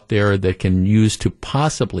people out there that can use to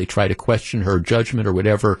possibly try to question her judgment or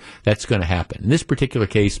whatever, that's going to happen. In this particular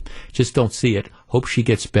case, just don't see it. Hope she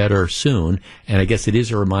gets better soon. And I guess it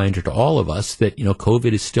is a reminder to all of us that,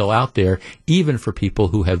 COVID is still out there, even for people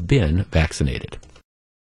who have been vaccinated.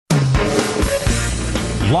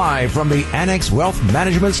 Live from the Annex Wealth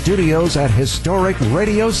Management Studios at historic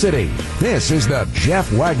Radio City, this is the Jeff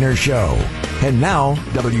Wagner Show. And now,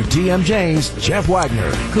 WTMJ's Jeff Wagner.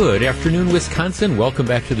 Good afternoon, Wisconsin. Welcome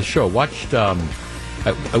back to the show. We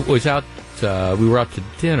were out to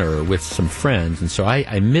dinner with some friends, and so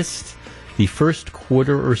I missed the first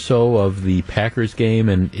quarter or so of the Packers game,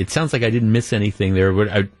 and it sounds like I didn't miss anything there.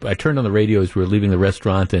 I turned on the radio as we were leaving the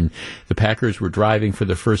restaurant, and the Packers were driving for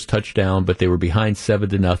the first touchdown, but they were behind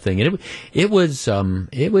 7-0. And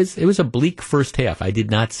it was a bleak first half. I did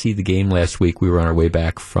not see the game last week. We were on our way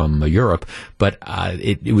back from Europe, but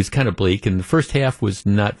it was kind of bleak, and the first half was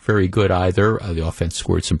not very good either. The offense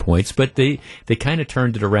scored some points, but they kind of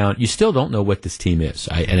turned it around. You still don't know what this team is,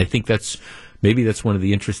 and I think maybe that's one of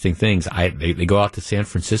the interesting things. They go out to San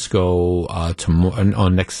Francisco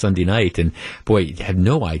on next Sunday night, and boy, you have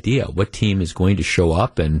no idea what team is going to show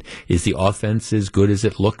up, and is the offense as good as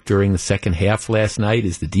it looked during the second half last night?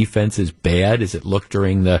 Is the defense as bad as it looked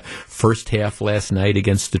during the first half last night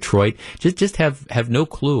against Detroit? Just have no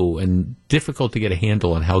clue, and difficult to get a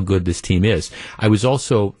handle on how good this team is. I was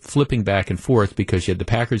also flipping back and forth because you had the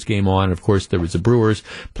Packers game on, and of course there was the Brewers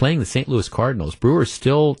playing the St. Louis Cardinals. Brewers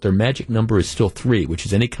still, their magic number is still 3, which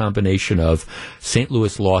is any combination of St.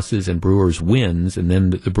 Louis losses and Brewers wins, and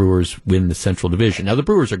then the Brewers win the Central Division. Now the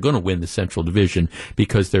Brewers are going to win the Central Division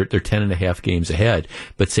because they're 10.5 games ahead,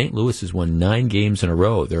 but St. Louis has won 9 games in a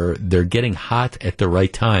row. They're getting hot at the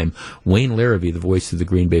right time. Wayne Larrivee, the voice of the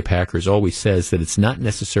Green Bay Packers, always says that it's not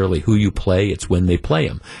necessarily who you play, it's when they play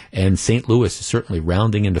them. And St. Louis is certainly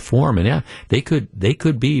rounding into form, and yeah, they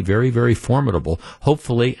could be very, very formidable.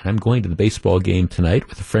 Hopefully, I'm going to the baseball game tonight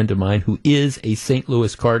with a friend of mine who is a St.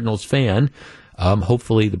 Louis Cardinals fan.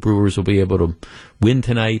 Hopefully the Brewers will be able to win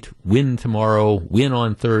tonight, win tomorrow, win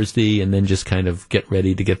on Thursday, and then just kind of get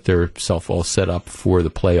ready to get themselves all set up for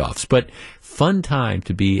the playoffs. But fun time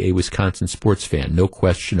to be a Wisconsin sports fan, no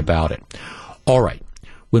question about it. All right.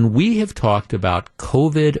 When we have talked about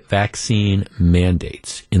COVID vaccine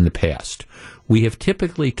mandates in the past, we have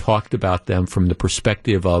typically talked about them from the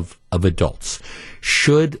perspective of adults.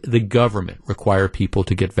 Should the government require people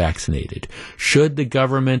to get vaccinated? Should the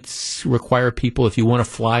government require people, if you want to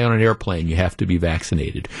fly on an airplane, you have to be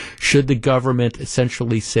vaccinated? Should the government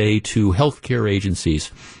essentially say to healthcare agencies,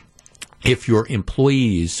 if your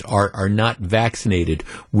employees are not vaccinated,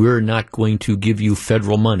 we're not going to give you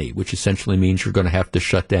federal money, which essentially means you're going to have to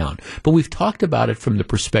shut down. But we've talked about it from the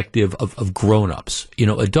perspective of grown-ups,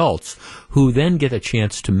 adults, who then get a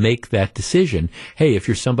chance to make that decision. Hey, if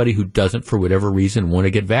you're somebody who doesn't, for whatever reason, want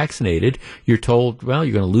to get vaccinated, you're told, well,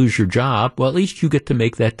 you're going to lose your job. Well, at least you get to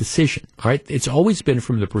make that decision. All right? It's always been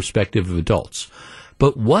from the perspective of adults.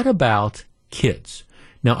 But what about kids?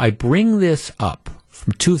 Now, I bring this up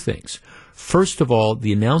from 2 things. First of all,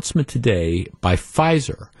 the announcement today by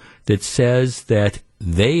Pfizer that says that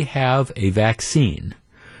they have a vaccine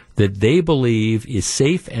that they believe is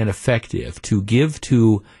safe and effective to give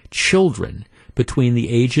to children between the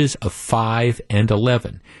ages of 5 and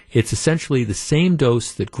 11. It's essentially the same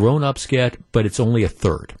dose that grown-ups get, but it's only a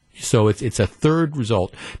third. So it's a third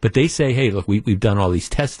result. But they say, hey, look, we've done all these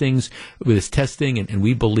testings with this testing, and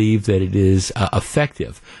we believe that it is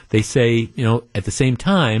effective. They say, at the same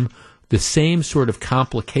time, the same sort of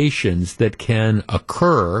complications that can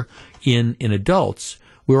occur in adults,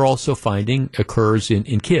 we're also finding occurs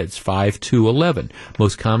in kids 5 to 11.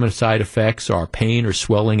 Most common side effects are pain or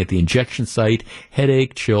swelling at the injection site,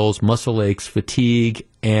 headache, chills, muscle aches, fatigue,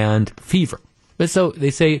 and fever. But so they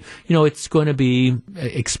say, it's going to be,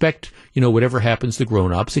 expect, whatever happens to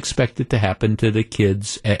grown-ups, expect it to happen to the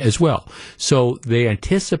kids as well. So they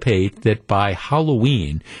anticipate that by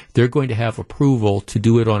Halloween, they're going to have approval to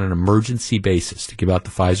do it on an emergency basis, to give out the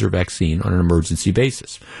Pfizer vaccine on an emergency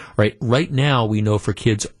basis. Right now, we know for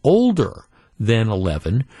kids older than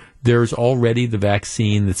 11, there's already the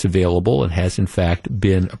vaccine that's available and has, in fact,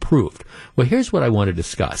 been approved. Well, here's what I want to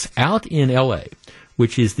discuss. Out in L.A.,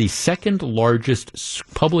 which is the second largest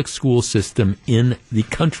public school system in the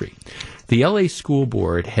country, the LA School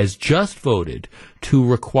Board has just voted to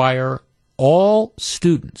require all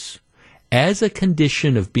students, as a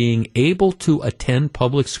condition of being able to attend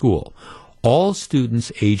public school, all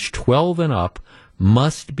students age 12 and up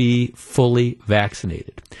must be fully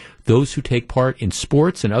vaccinated. Those who take part in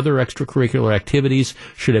sports and other extracurricular activities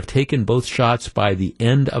should have taken both shots by the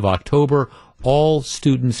end of October. Other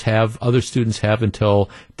students have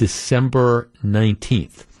until December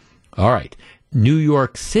 19th. All right. New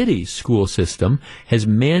York City school system has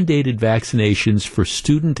mandated vaccinations for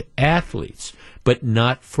student athletes, but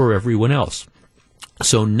not for everyone else.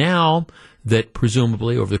 So now that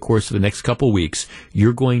presumably over the course of the next couple of weeks,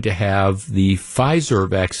 you're going to have the Pfizer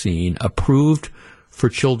vaccine approved for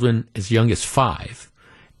children as young as 5.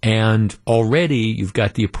 And already you've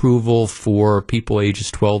got the approval for people ages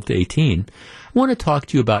 12 to 18. I want to talk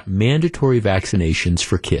to you about mandatory vaccinations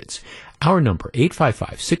for kids. Our number,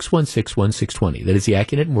 855-616-1620. That is the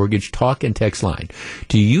Acunet Mortgage talk and text line.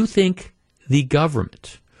 Do you think the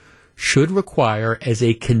government should require, as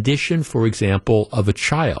a condition, for example, of a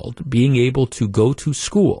child being able to go to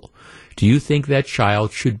school, do you think that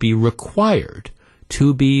child should be required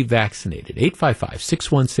to be vaccinated?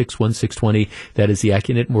 855-616-1620. That is the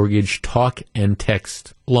Acunet Mortgage talk and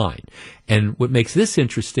text line. And what makes this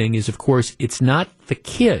interesting is, of course, it's not the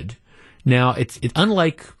kid. Now, it's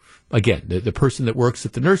unlike, again, the person that works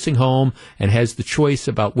at the nursing home and has the choice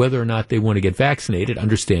about whether or not they want to get vaccinated,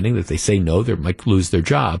 understanding that if they say no, they might lose their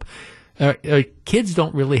job. Kids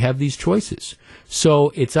don't really have these choices.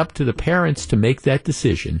 So it's up to the parents to make that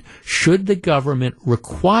decision. Should the government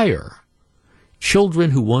require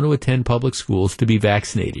children who want to attend public schools to be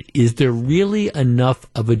vaccinated? Is there really enough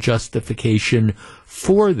of a justification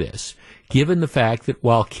for this, given the fact that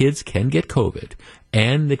while kids can get COVID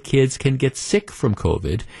and that kids can get sick from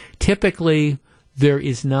COVID, typically there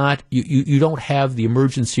is not, you don't have the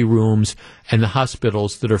emergency rooms and the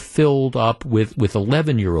hospitals that are filled up with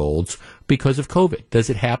 11-year-olds because of COVID. Does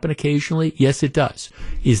it happen occasionally? Yes, it does.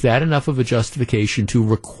 Is that enough of a justification to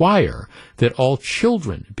require that all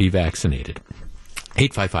children be vaccinated?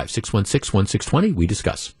 855-616-1620. We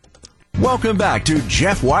discuss. Welcome back to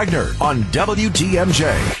Jeff Wagner on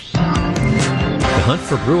WTMJ. The hunt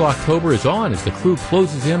for Brew October is on as the Crew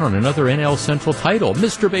closes in on another NL Central title.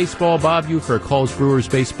 Mr. Baseball Bob Uecker calls Brewers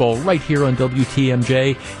baseball right here on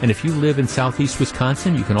WTMJ. And if you live in southeast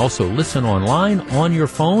Wisconsin, you can also listen online, on your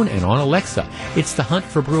phone, and on Alexa. It's the hunt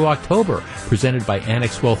for Brew October, presented by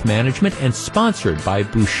Annex Wealth Management and sponsored by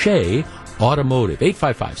Boucher Automotive.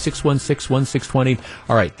 855-616-1620.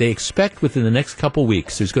 All right, they expect within the next couple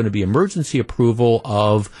weeks there's going to be emergency approval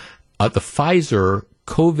of the Pfizer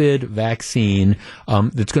COVID vaccine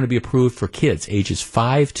that's going to be approved for kids ages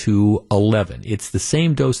 5 to 11. It's the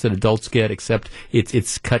same dose that adults get, except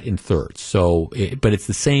it's cut in thirds. So, but it's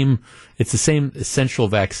the same essential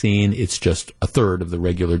vaccine. It's just a third of the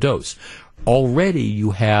regular dose. Already you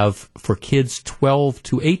have, for kids 12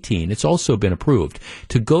 to 18, it's also been approved.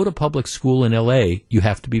 To go to public school in L.A., you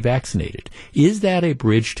have to be vaccinated. Is that a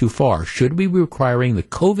bridge too far? Should we be requiring the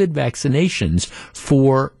COVID vaccinations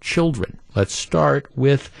for children? Let's start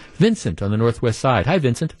with Vincent on the Northwest Side. Hi,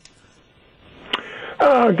 Vincent.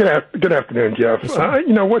 Good afternoon, Jeff.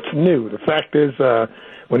 What's new? The fact is,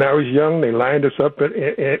 when I was young, they lined us up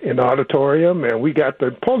in the auditorium, and we got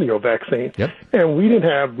the polio vaccine. Yep. And we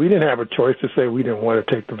didn't have a choice to say we didn't want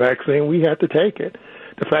to take the vaccine. We had to take it.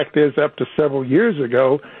 The fact is, up to several years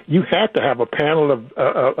ago, you had to have a panel of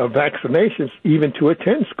vaccinations even to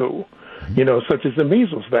attend school, such as the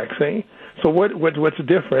measles vaccine. So what's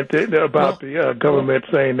different about the government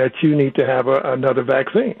saying that you need to have another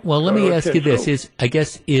vaccine? Well, let me ask you this: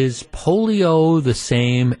 is polio the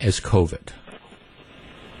same as COVID?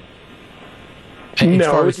 As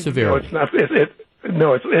far as severity? No,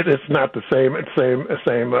 it's not the same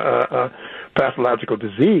pathological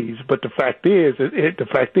disease. But the fact is,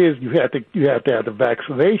 you have to have the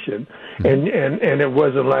vaccination, and it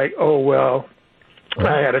wasn't like, oh well,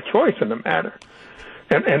 I had a choice in the matter.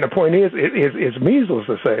 And the point is measles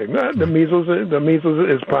the same? The measles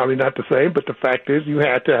is probably not the same, but the fact is you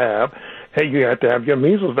had to have your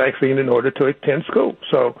measles vaccine in order to attend school.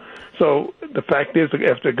 So the fact is,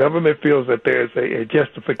 if the government feels that there's a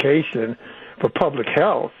justification for public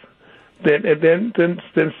health, then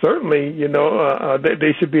certainly,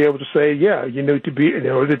 they should be able to say, yeah, you need to be, in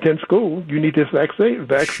order to attend school, you need this vaccine.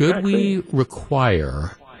 Should we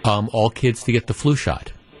require all kids to get the flu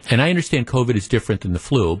shot? And I understand COVID is different than the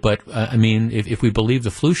flu, but if we believe the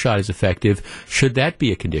flu shot is effective, should that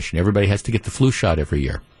be a condition? Everybody has to get the flu shot every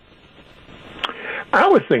year. I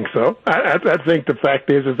would think so. I think the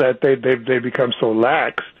fact is that they become so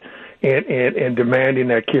lax in demanding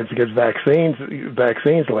that kids get vaccines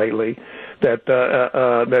lately that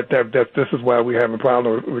this is why we're having a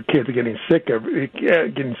problem with kids getting sick,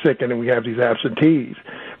 and then we have these absentees.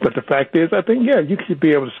 But the fact is, I think, you should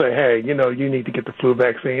be able to say, hey, you need to get the flu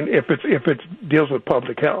vaccine if it deals with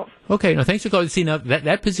public health. Okay, now thanks for calling. See, now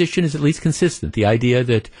that position is at least consistent. The idea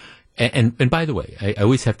that, and by the way, I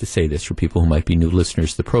always have to say this for people who might be new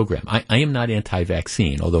listeners to the program. I am not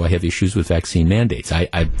anti-vaccine, although I have issues with vaccine mandates.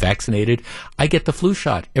 I'm vaccinated. I get the flu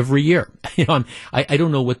shot every year. I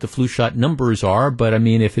don't know what the flu shot numbers are, but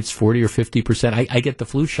if it's 40 or 50%, I get the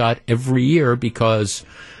flu shot every year because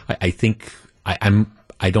I think I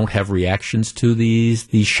don't have reactions to these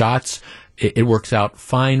shots. It works out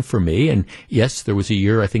fine for me. And yes, there was a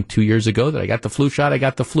year, I think 2 years ago, that I got the flu shot. I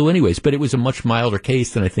got the flu anyways, but it was a much milder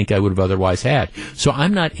case than I think I would have otherwise had. So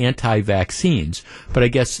I'm not anti-vaccines, but I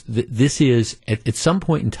guess this is, at some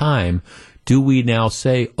point in time, do we now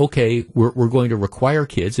say, okay, we're going to require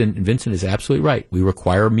kids, and Vincent is absolutely right. We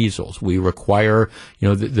require measles. We require,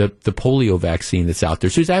 the polio vaccine that's out there.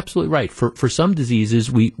 So he's absolutely right. For some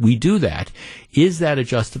diseases, we do that. Is that a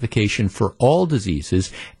justification for all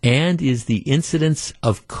diseases? And is the incidence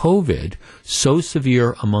of COVID so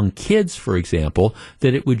severe among kids, for example,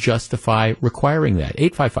 that it would justify requiring that?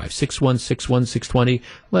 855-616-1620.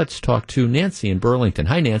 Let's talk to Nancy in Burlington.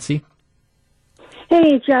 Hi, Nancy.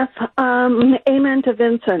 Hey, Jeff. Amen to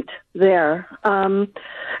Vincent there.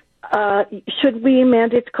 Should we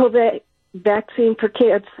mandate COVID vaccine for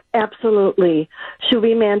kids? Absolutely. Should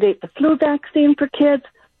we mandate the flu vaccine for kids?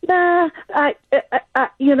 Nah.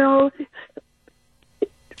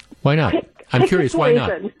 Why not? I'm curious. Why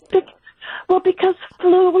not? Well, because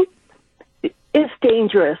flu is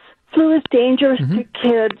dangerous. Flu is dangerous to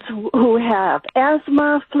kids who have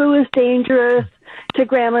asthma. Flu is dangerous to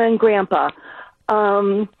grandma and grandpa.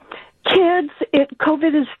 COVID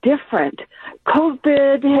is different.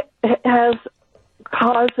 COVID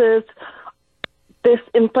causes this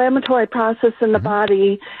inflammatory process in the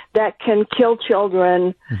body that can kill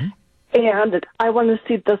children, and I want to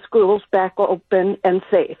see the schools back open and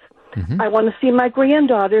safe. I want to see my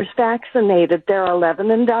granddaughters vaccinated. They're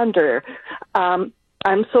 11 and under. I'm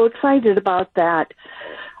so excited about that.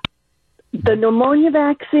 The pneumonia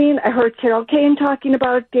vaccine, I heard Carol Kane talking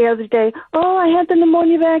about it the other day. Oh, I had the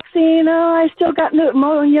pneumonia vaccine. Oh, I still got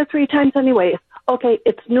pneumonia 3 times anyway. Okay,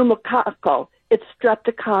 it's pneumococcal. It's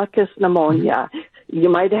streptococcus pneumonia. You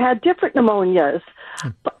might have had different pneumonias.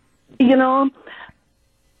 But,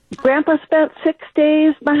 Grandpa spent 6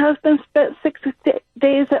 days. My husband spent 6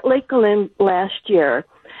 days at Lakeland last year.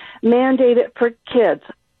 Mandated for kids.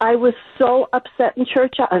 I was so upset in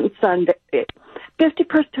church on Sunday.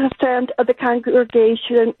 50% of the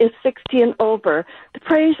congregation is 60 and over. The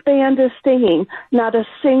praise band is singing. Not a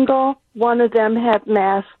single one of them had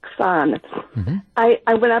masks on.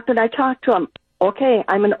 I went up and I talked to them. Okay,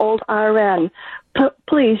 I'm an old RN.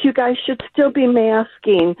 Please, you guys should still be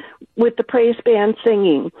masking with the praise band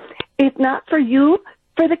singing. If not for you,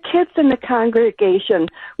 for the kids in the congregation.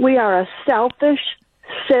 We are a selfish,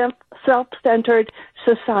 self-centered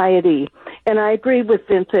society. And I agree with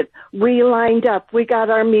Vincent. We lined up. We got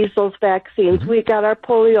our measles vaccines. We got our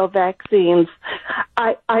polio vaccines.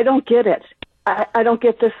 I don't get it. I don't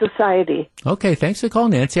get this society. Okay, thanks for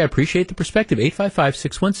calling, Nancy. I appreciate the perspective.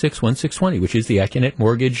 855-616-1620, which is the AccuNet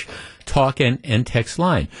Mortgage talk and text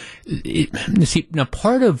line. See, now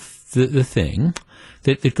part of the thing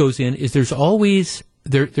that goes in is there's always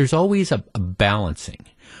a balancing.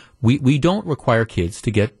 We don't require kids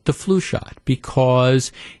to get the flu shot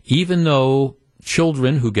because even though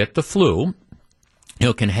children who get the flu,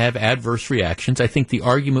 can have adverse reactions, I think the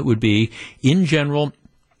argument would be, in general,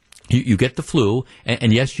 you get the flu,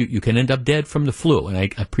 and yes, you can end up dead from the flu. And I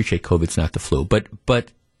appreciate COVID's not the flu, but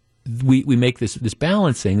we make this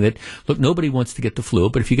balancing that, look, nobody wants to get the flu,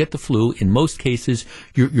 but if you get the flu, in most cases,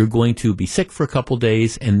 you're going to be sick for a couple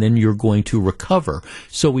days and then you're going to recover.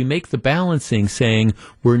 So we make the balancing saying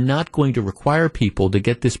we're not going to require people to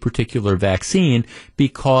get this particular vaccine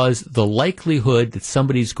because the likelihood that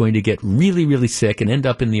somebody's going to get really, really sick and end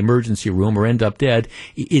up in the emergency room or end up dead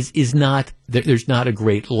is not, there's not a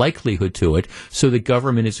great likelihood to it. So the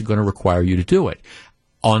government isn't going to require you to do it.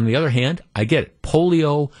 On the other hand, I get it.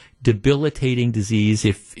 Polio, debilitating disease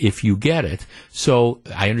if you get it. So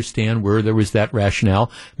I understand where there was that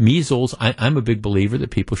rationale. Measles, I'm a big believer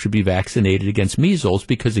that people should be vaccinated against measles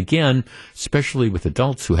because, again, especially with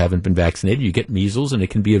adults who haven't been vaccinated, you get measles and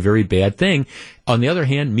it can be a very bad thing. On the other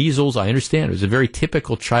hand, measles, I understand, it was a very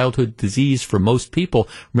typical childhood disease for most people.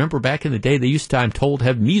 Remember back in the day, they used to, I'm told,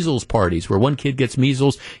 have measles parties where one kid gets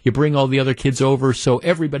measles, you bring all the other kids over, so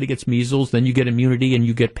everybody gets measles, then you get immunity and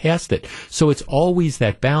you get past it. So it's always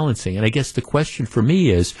that balancing. And I guess the question for me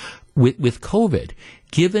is, with COVID,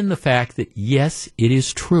 given the fact that, yes, it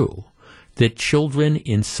is true that children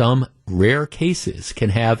in some rare cases can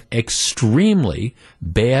have extremely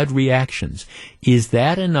bad reactions, is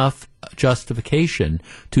that enough justification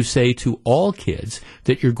to say to all kids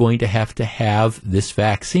that you're going to have this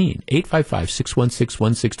vaccine?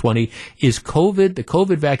 855-616-1620. Is COVID, the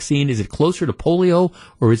COVID vaccine, is it closer to polio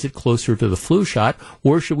or is it closer to the flu shot?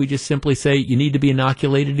 Or should we just simply say you need to be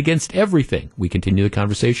inoculated against everything? We continue the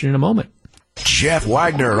conversation in a moment. Jeff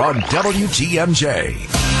Wagner on WTMJ.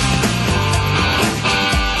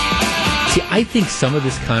 See, I think some of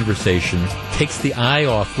this conversation takes the eye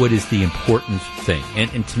off what is the important thing.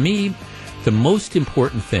 And to me, the most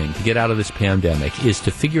important thing to get out of this pandemic is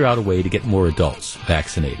to figure out a way to get more adults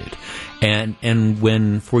vaccinated. And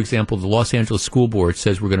when, for example, the Los Angeles School Board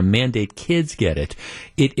says we're going to mandate kids get it,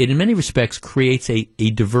 it in many respects creates a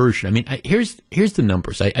diversion. I mean, here's the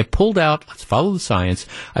numbers. I pulled out, let's follow the science,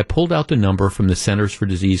 I pulled out the number from the Centers for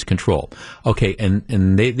Disease Control. Okay,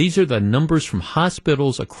 and these are the numbers from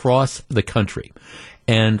hospitals across the country.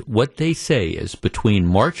 And what they say is between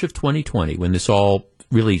March of 2020, when this all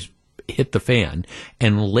really hit the fan,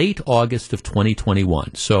 and late August of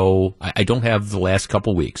 2021. So I don't have the last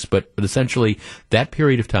couple weeks, but essentially that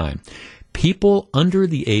period of time, people under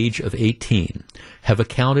the age of 18 have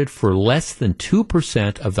accounted for less than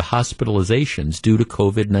 2% of the hospitalizations due to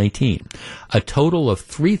COVID-19. A total of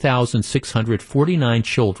 3,649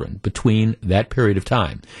 children between that period of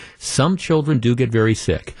time. Some children do get very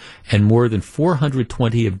sick, and more than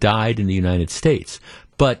 420 have died in the United States.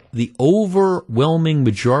 But the overwhelming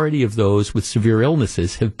majority of those with severe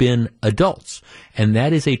illnesses have been adults. And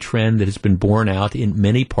that is a trend that has been borne out in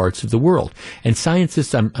many parts of the world. And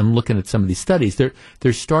scientists, I'm looking at some of these studies,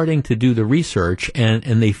 they're starting to do the research, and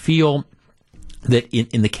they feel that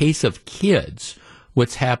in the case of kids,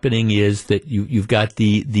 what's happening is that you've got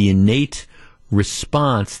the innate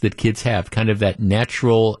response that kids have, kind of that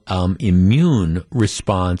natural immune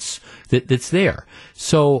response that's there.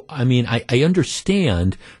 So, I mean, I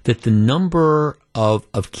understand that the number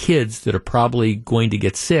of kids that are probably going to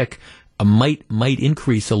get sick might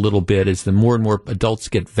increase a little bit as the more and more adults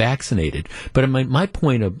get vaccinated. But my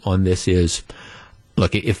point on this is,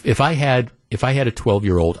 look, if I had a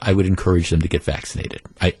 12-year-old, I would encourage them to get vaccinated.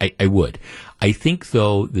 I would. I think,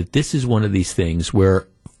 though, that this is one of these things where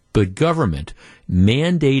the government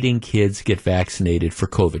mandating kids get vaccinated for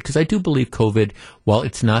COVID, because I do believe COVID, while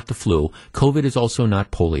it's not the flu, COVID is also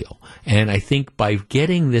not polio. And I think by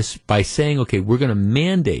getting this, by saying, okay, we're going to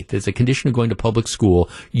mandate, as a condition of going to public school,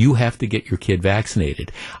 you have to get your kid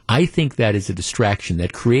vaccinated, I think that is a distraction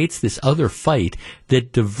that creates this other fight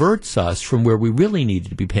that diverts us from where we really need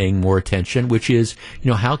to be paying more attention, which is,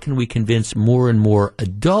 how can we convince more and more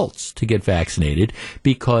adults to get vaccinated?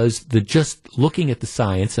 Because just looking at the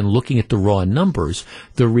science and looking at the raw numbers,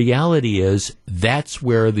 the reality is that's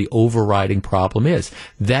where the overriding problem is.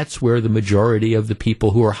 That's where the majority of the people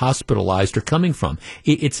who are hospitalized are coming from.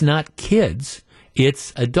 It's not kids.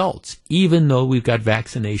 It's adults, even though we've got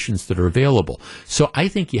vaccinations that are available. So I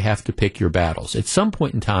think you have to pick your battles. At some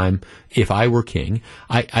point in time, if I were king,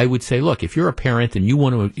 I would say, look, if you're a parent and you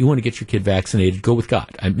want to get your kid vaccinated, go with God.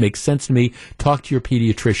 It makes sense to me. Talk to your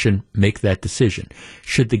pediatrician. Make that decision.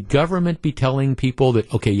 Should the government be telling people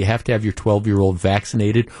that, okay, you have to have your 12-year-old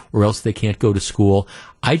vaccinated or else they can't go to school?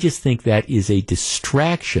 I just think that is a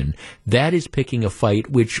distraction. That is picking a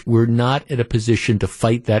fight which we're not in a position to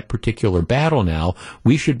fight that particular battle now.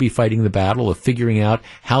 We should be fighting the battle of figuring out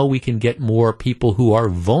how we can get more people who are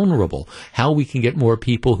vulnerable, how we can get more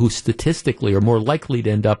people who statistically are more likely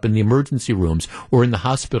to end up in the emergency rooms or in the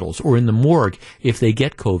hospitals or in the morgue if they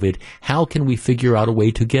get COVID. How can we figure out a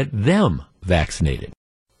way to get them vaccinated?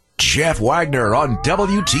 Jeff Wagner on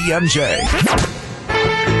WTMJ.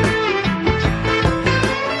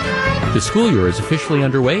 The school year is officially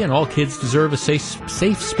underway, and all kids deserve a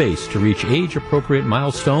safe space to reach age-appropriate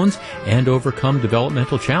milestones and overcome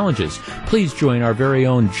developmental challenges. Please join our very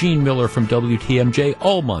own Gene Miller from WTMJ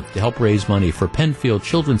all month to help raise money for Penfield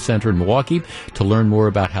Children's Center in Milwaukee. To learn more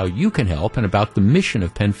about how you can help and about the mission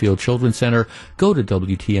of Penfield Children's Center, go to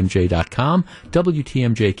WTMJ.com.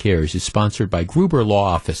 WTMJ Cares is sponsored by Gruber Law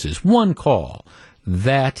Offices. One call.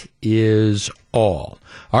 That is all.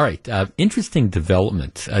 All right. Interesting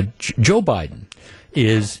development. Joe Biden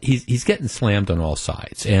he's getting slammed on all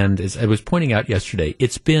sides. And as I was pointing out yesterday,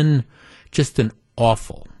 it's been just an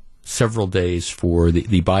awful several days for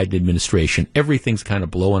the Biden administration. Everything's kind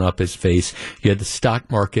of blowing up his face. You had the stock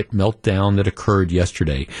market meltdown that occurred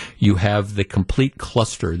yesterday. You have the complete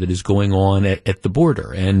cluster that is going on at the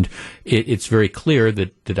border. And it's very clear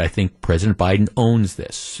that I think President Biden owns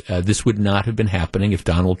this. This would not have been happening if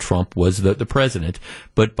Donald Trump was the president.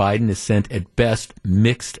 But Biden has sent, at best,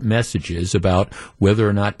 mixed messages about whether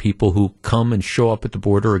or not people who come and show up at the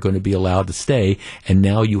border are going to be allowed to stay. And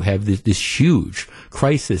now you have this huge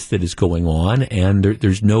crisis that is going on, and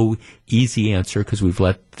there's no easy answer because we've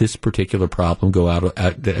let this particular problem go out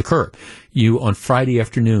that occur. On Friday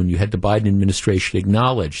afternoon, you had the Biden administration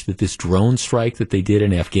acknowledge that this drone strike that they did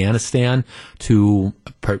in Afghanistan to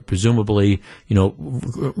presumably,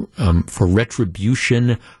 for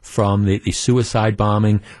retribution from the suicide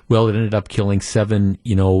bombing, well, it ended up killing seven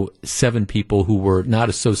people who were not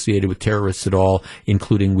associated with terrorists at all,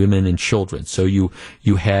 including women and children. So you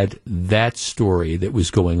had that story that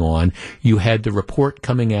was going on. You had the report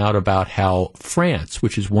coming out about how France,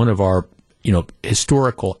 which is one of our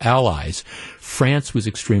historical allies, France was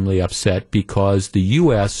extremely upset because the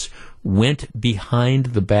U.S. went behind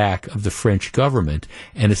the back of the French government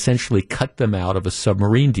and essentially cut them out of a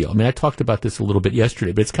submarine deal. I mean, I talked about this a little bit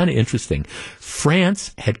yesterday, but it's kind of interesting.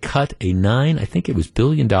 France had cut a $9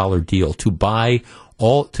 billion deal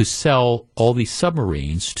to sell all these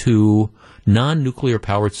submarines to non-nuclear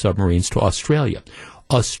powered submarines to Australia.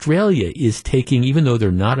 Australia is taking, even though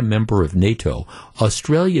they're not a member of NATO,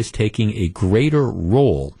 Australia is taking a greater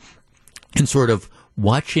role in sort of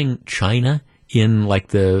watching China in like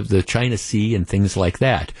the China Sea and things like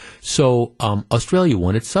that. So Australia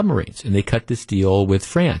wanted submarines, and they cut this deal with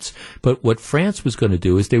France. But what France was going to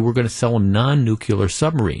do is they were going to sell them non-nuclear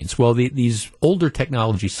submarines. Well, these older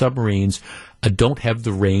technology submarines don't have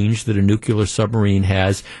the range that a nuclear submarine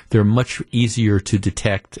has. They're much easier to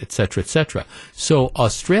detect, et cetera, et cetera. So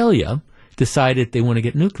Australia decided they want to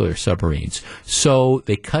get nuclear submarines. So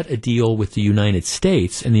they cut a deal with the United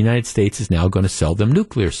States, and the United States is now going to sell them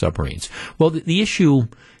nuclear submarines. Well, the issue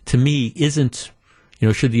to me isn't,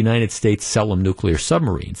 should the United States sell them nuclear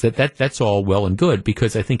submarines? That's all well and good,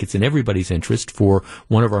 because I think it's in everybody's interest for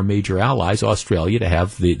one of our major allies, Australia, to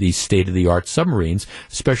have these state-of-the-art submarines,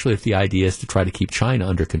 especially if the idea is to try to keep China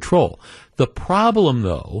under control. The problem,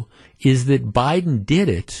 though, is that Biden did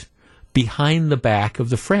it behind the back of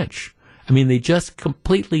the French. I mean, they just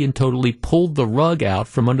completely and totally pulled the rug out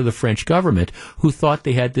from under the French government, who thought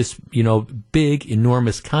they had this, big,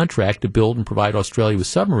 enormous contract to build and provide Australia with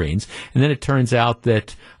submarines. And then it turns out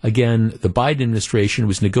that, again, the Biden administration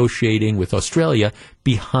was negotiating with Australia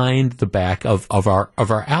behind the back of our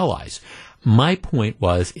allies. My point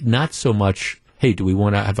was not so much, hey, do we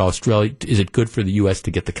want to have Australia? Is it good for the U.S. to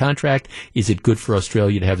get the contract? Is it good for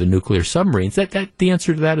Australia to have the nuclear submarines? The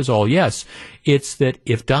answer to that is all yes. It's that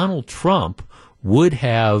if Donald Trump would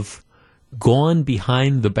have gone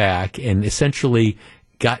behind the back and essentially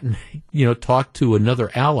gotten, talked to another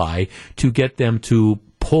ally to get them to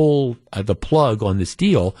pull the plug on this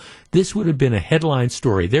deal, this would have been a headline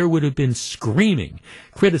story. There would have been screaming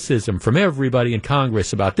criticism from everybody in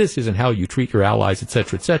Congress about this isn't how you treat your allies, et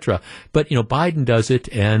cetera, et cetera. But, Biden does it,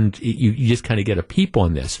 and you just kind of get a peep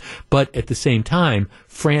on this. But at the same time,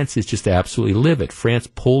 France is just absolutely livid. France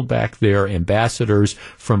pulled back their ambassadors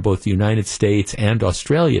from both the United States and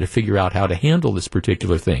Australia to figure out how to handle this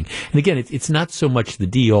particular thing. And again, it's not so much the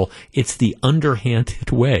deal, it's the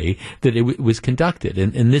underhanded way that it was conducted.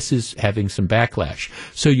 And this is having some backlash.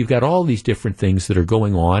 So you've got all these different things that are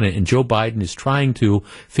going on, and Joe Biden is trying to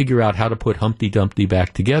figure out how to put Humpty Dumpty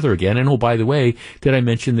back together again. And, oh, by the way, did I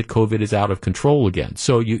mention that COVID is out of control again?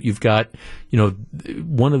 So you've got,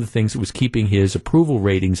 one of the things that was keeping his approval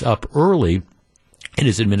ratings up early in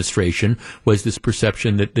his administration was this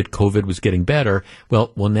perception that COVID was getting better.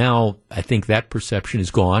 Well, now I think that perception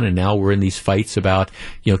is gone, and now we're in these fights about,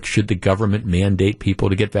 should the government mandate people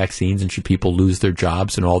to get vaccines, and should people lose their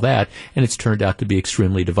jobs and all that? And it's turned out to be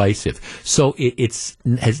extremely divisive. So it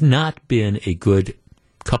has not been a good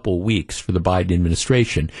couple weeks for the Biden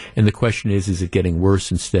administration. And the question is it getting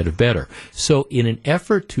worse instead of better? So in an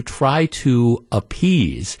effort to try to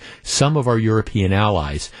appease some of our European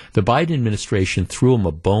allies, the Biden administration threw them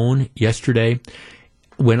a bone yesterday.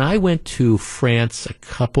 When I went to France a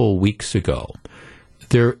couple weeks ago,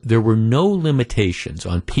 there were no limitations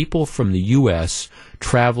on people from the U.S.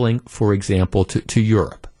 traveling, for example, to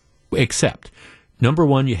Europe, except, number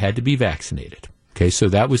one, you had to be vaccinated. Okay, so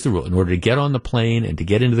that was the rule. In order to get on the plane and to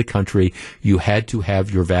get into the country, you had to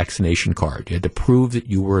have your vaccination card. You had to prove that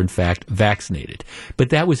you were, in fact, vaccinated. But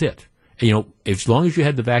that was it. You know, as long as you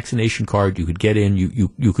had the vaccination card, you could get in,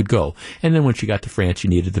 you could go. And then once you got to France, you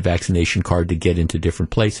needed the vaccination card to get into different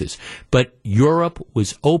places. But Europe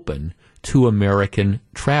was open to American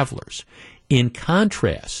travelers. In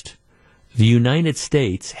contrast, the United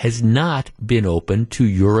States has not been open to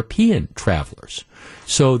European travelers.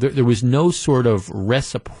 So there was no sort of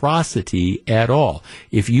reciprocity at all.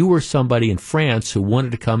 If you were somebody in France who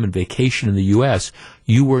wanted to come and vacation in the U.S.,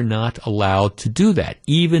 you were not allowed to do that,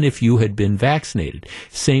 even if you had been vaccinated.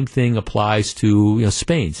 Same thing applies to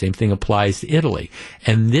Spain. Same thing applies to Italy.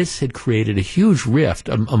 And this had created a huge rift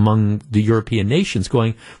among the European nations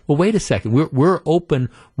going, well, wait a second. We're open.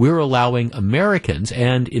 We're allowing Americans.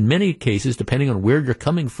 And in many cases, depending on where you're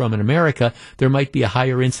coming from in America, there might be a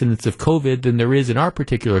higher incidence of COVID than there is in our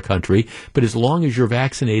particular country. But as long as you're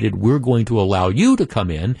vaccinated, we're going to allow you to come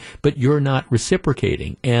in, but you're not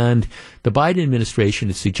reciprocating. And the Biden administration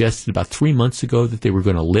had suggested about 3 months ago that they were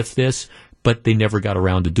going to lift this, but they never got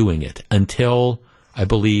around to doing it until, I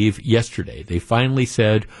believe, yesterday. They finally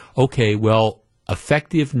said, okay, well,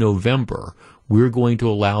 effective November, we're going to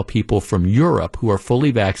allow people from Europe who are fully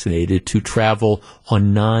vaccinated to travel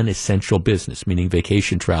on non-essential business, meaning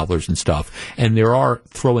vacation travelers and stuff. And there are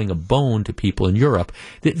throwing a bone to people in Europe.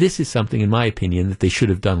 This is something, in my opinion, that they should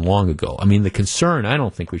have done long ago. I mean, the concern I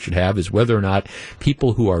don't think we should have is whether or not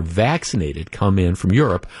people who are vaccinated come in from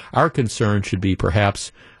Europe. Our concern should be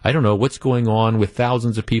perhaps, I don't know, what's going on with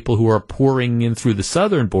thousands of people who are pouring in through the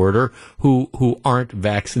southern border who aren't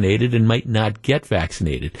vaccinated and might not get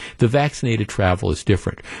vaccinated. The vaccinated travel is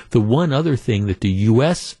different. The one other thing that the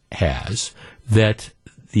U.S. has that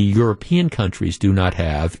the European countries do not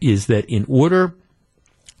have is that in order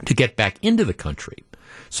to get back into the country,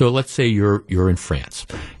 so let's say you're in France.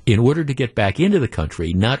 In order to get back into the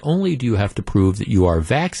country, not only do you have to prove that you are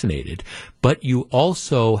vaccinated, but you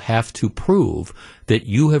also have to prove that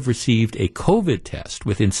you have received a COVID test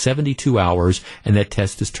within 72 hours and that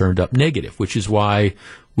test has turned up negative, which is why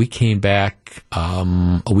we came back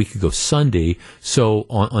a week ago Sunday. So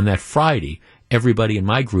on that Friday, everybody in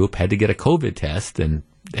my group had to get a COVID test, and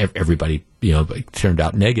everybody, turned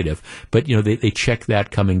out negative. But, they check that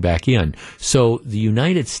coming back in. So the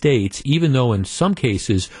United States, even though in some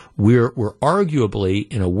cases we're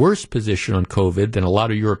arguably in a worse position on COVID than a lot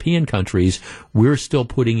of European countries, we're still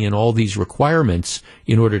putting in all these requirements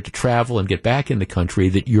in order to travel and get back in the country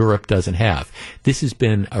that Europe doesn't have. This has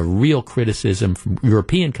been a real criticism from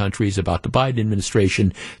European countries about the Biden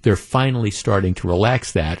administration. They're finally starting to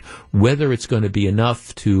relax that. Whether it's going to be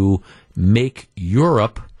enough to make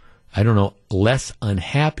Europe, I don't know, less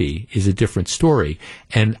unhappy is a different story.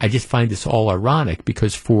 And I just find this all ironic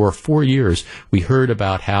because for 4 years we heard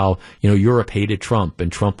about how, Europe hated Trump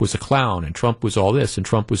and Trump was a clown and Trump was all this and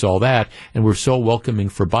Trump was all that, and we're so welcoming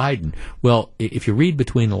for Biden. Well, if you read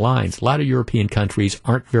between the lines, a lot of European countries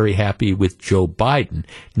aren't very happy with Joe Biden.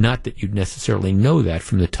 Not that you'd necessarily know that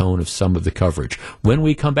from the tone of some of the coverage. When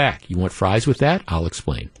we come back, you want fries with that? I'll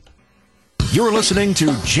explain. You're listening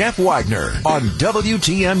to Jeff Wagner on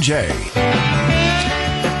WTMJ.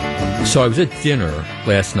 So I was at dinner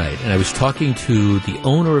last night, and I was talking to the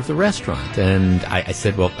owner of the restaurant, and I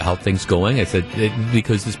said, well, how are things going? I said,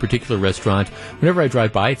 because this particular restaurant, whenever I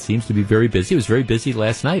drive by, it seems to be very busy. It was very busy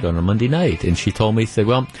last night on a Monday night. And she told me,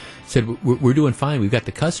 we're doing fine. We've got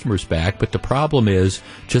the customers back, but the problem is,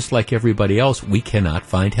 just like everybody else, we cannot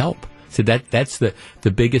find help. So that's the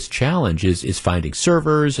biggest challenge is finding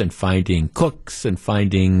servers and finding cooks and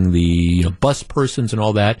finding the bus persons and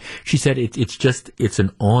all that. She said it's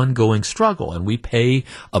an ongoing struggle, and we pay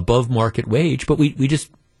above market wage, but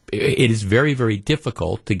it is very, very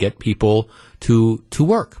difficult to get people to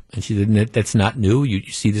work. And she said that's not new.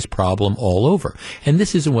 You see this problem all over. And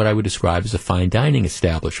this isn't what I would describe as a fine dining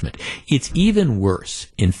establishment. It's even worse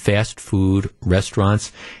in fast food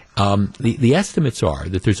restaurants. The estimates are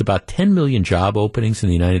that there's about 10 million job openings in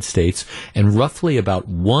the United States, and roughly about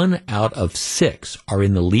 1 out of 6 are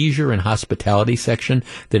in the leisure and hospitality section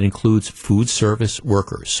that includes food service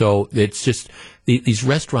workers. So it's just these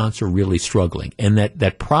restaurants are really struggling, and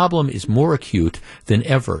that problem is more acute than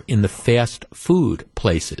ever in the fast food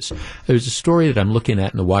places. There's a story that I'm looking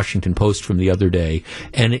at in the Washington Post from the other day,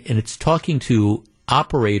 and it's talking to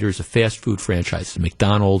operators of fast food franchises,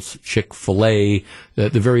 McDonald's, Chick-fil-A, the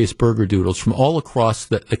various burger doodles from all across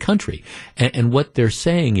the country. And what they're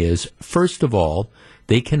saying is, first of all,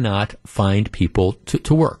 they cannot find people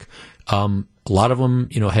to work. A lot of them,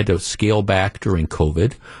 had to scale back during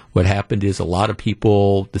COVID. What happened is a lot of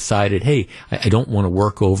people decided, hey, I don't want to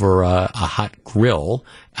work over a hot grill.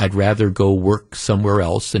 I'd rather go work somewhere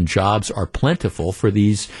else, and jobs are plentiful for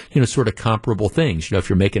these, sort of comparable things. If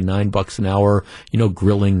you're making $9 an hour,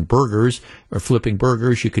 grilling burgers or flipping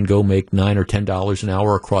burgers, you can go make $9 or $10 an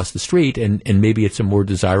hour across the street, and maybe it's a more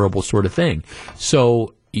desirable sort of thing.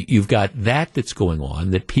 So you've got that's going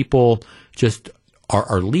on, that people just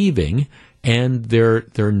are leaving, and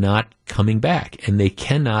they're not coming back, and they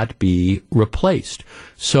cannot be replaced.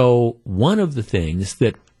 So one of the things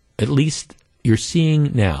that at least you're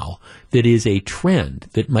seeing now that is a trend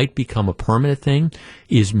that might become a permanent thing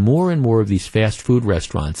is more and more of these fast food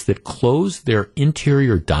restaurants that close their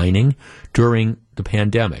interior dining during the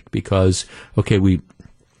pandemic because, okay, we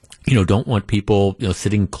don't want people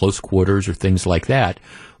sitting close quarters or things like that.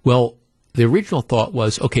 Well, the original thought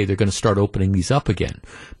was, okay, they're going to start opening these up again.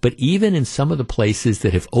 But even in some of the places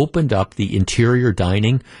that have opened up the interior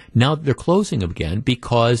dining, now they're closing them again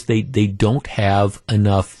because they don't have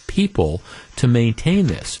enough people to maintain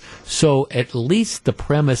this. So at least the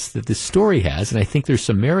premise that this story has, and I think there's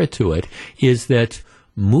some merit to it, is that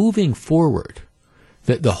moving forward,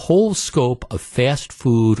 that the whole scope of fast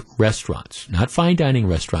food restaurants, not fine dining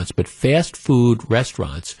restaurants, but fast food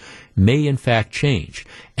restaurants, may in fact change.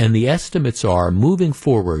 And the estimates are, moving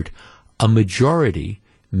forward, a majority,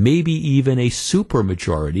 maybe even a super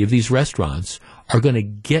majority of these restaurants are going to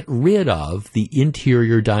get rid of the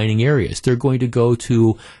interior dining areas. They're going to go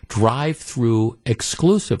to drive-through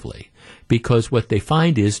exclusively. Because what they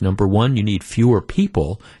find is, number one, you need fewer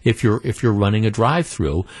people if you're running a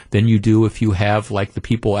drive-through than you do if you have like the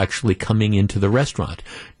people actually coming into the restaurant.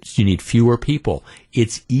 So you need fewer people.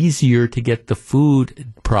 It's easier to get the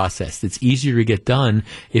food processed. It's easier to get done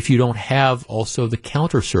if you don't have also the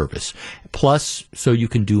counter service. Plus, so you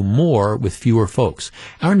can do more with fewer folks.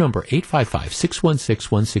 Our number,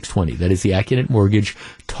 855-616-1620. That is the Accunet Mortgage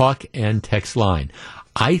talk and text line.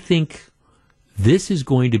 I think this is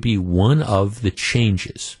going to be one of the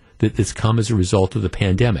changes that's come as a result of the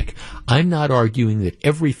pandemic. I'm not arguing that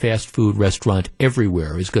every fast food restaurant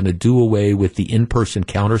everywhere is going to do away with the in-person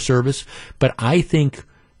counter service, but I think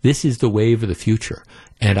this is the wave of the future.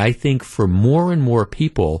 And I think for more and more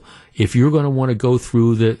people, if you're going to want to go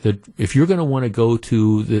through if you're going to want to go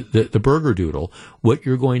to the burger doodle, what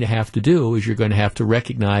you're going to have to do is you're going to have to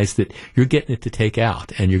recognize that you're getting it to take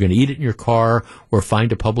out, and you're going to eat it in your car or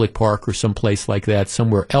find a public park or someplace like that,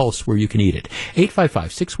 somewhere else where you can eat it.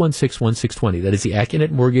 855-616-1620. That is the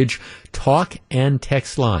Accunet Mortgage talk and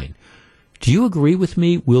text line. Do you agree with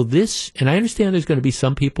me? Will this, and I understand there's going to be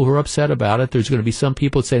some people who are upset about it. There's going to be some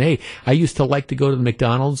people saying, hey, I used to like to go to the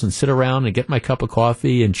McDonald's and sit around and get my cup of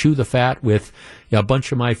coffee and chew the fat with a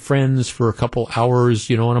bunch of my friends for a couple hours,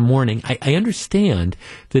 in a morning. I understand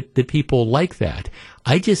that people like that.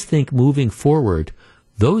 I just think moving forward,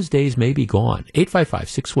 those days may be gone.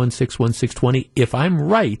 855-616-1620. If I'm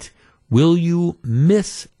right, will you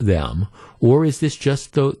miss them, or is this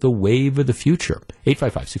just the wave of the future?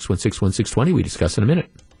 855-616-1620. We discuss in a minute.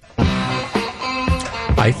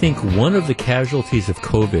 I think one of the casualties of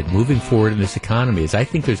COVID moving forward in this economy is I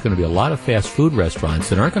think there's going to be a lot of fast food restaurants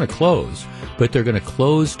that aren't going to close, but they're going to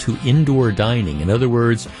close to indoor dining. In other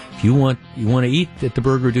words, if you want to eat at the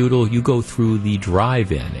Burger Doodle, you go through the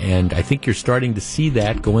drive-in. And I think you're starting to see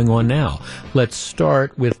that going on now. Let's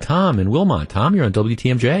start with Tom in Wilmot. Tom, you're on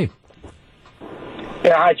WTMJ.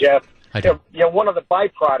 Yeah, hi, Jeff. Hi, Tom. One of the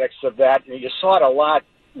byproducts of that, and you saw it a lot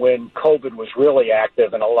when COVID was really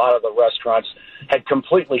active and a lot of the restaurants had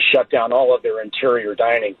completely shut down all of their interior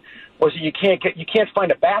dining, was that you can't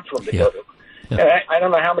find a bathroom to go to. Yeah. And I don't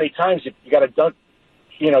know how many times you got to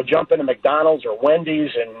jump into McDonald's or Wendy's,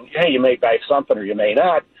 and hey, you may buy something or you may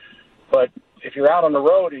not, but if you're out on the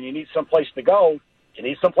road and you need someplace to go, you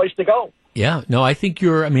need someplace to go. Yeah, no, I think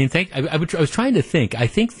you're. I mean, I was trying to think. I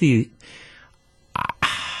think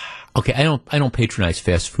okay, I don't patronize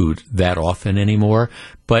fast food that often anymore,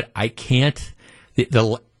 but I can't.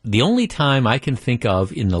 The only time I can think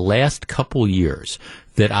of in the last couple years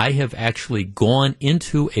that I have actually gone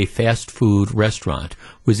into a fast food restaurant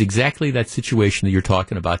was exactly that situation that you're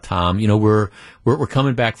talking about, Tom. You know, we're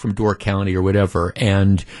coming back from Door County or whatever,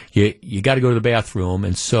 and you got to go to the bathroom,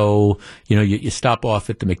 and so you stop off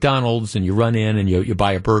at the McDonald's and you run in and you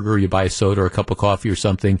buy a burger, you buy a soda or a cup of coffee or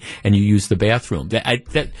something, and you use the bathroom.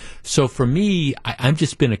 So for me, I've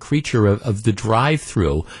just been a creature of the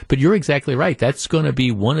drive-through. But you're exactly right. That's going to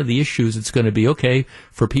be one of the issues. It's going to be okay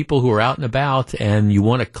for people who are out and about and you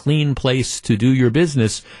want a clean place to do your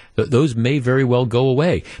business. Those may very well go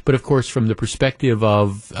away. But of course, from the perspective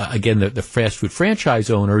of, again, the fast food franchise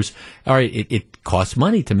owners, all right, it costs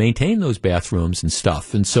money to maintain those bathrooms and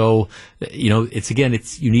stuff. And so, you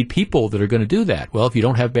need people that are going to do that. Well, if you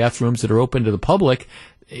don't have bathrooms that are open to the public,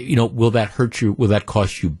 will that hurt you? Will that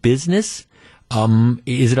cost you business?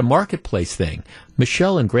 Is it a marketplace thing?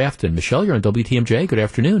 Michelle in Grafton. Michelle, you're on WTMJ. Good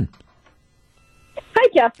afternoon. Hi,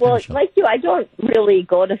 Jeff. Well, Hi, like you, I don't really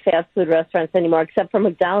go to fast food restaurants anymore, except for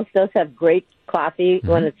McDonald's does have great coffee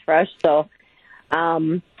when it's fresh. So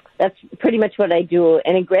that's pretty much what I do.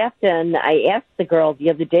 And in Grafton, I asked the girl the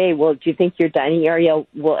other day, well, do you think your dining area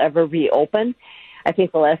will ever reopen? I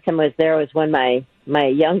think the last time I was there was when my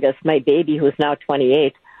youngest, my baby, who's now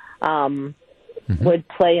 28, would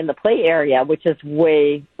play in the play area, which is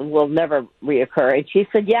will never reoccur. And she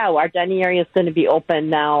said, yeah, our dining area is going to be open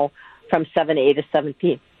now from 7 A to 7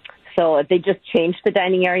 P. So they just changed the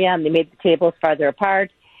dining area and they made the tables farther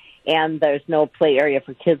apart, and there's no play area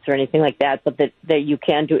for kids or anything like that, but that you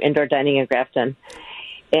can do indoor dining in Grafton.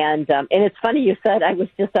 And it's funny you said, I was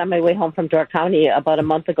just on my way home from Door County about a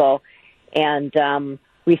month ago, and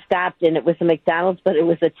we stopped, and it was a McDonald's, but it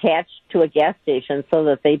was attached to a gas station so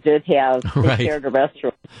that they did have they shared a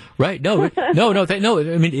restroom. Right. No.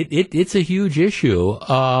 I mean, it's a huge issue.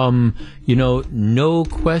 No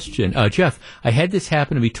question. Jeff, I had this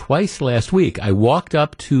happen to me twice last week. I walked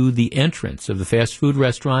up to the entrance of the fast food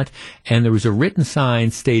restaurant, and there was a written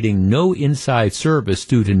sign stating no inside service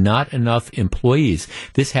due to not enough employees.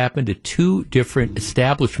 This happened at two different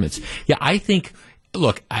establishments. Yeah, I think.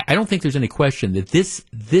 Look, I don't think there's any question that this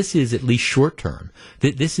is at least short term.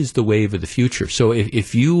 That this is the wave of the future. So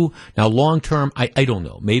if you now long term, I don't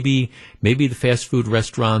know. Maybe the fast food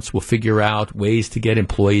restaurants will figure out ways to get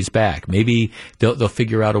employees back. Maybe they'll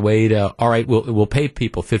figure out a way to, all right, we'll pay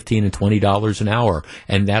people $15 and $20 an hour,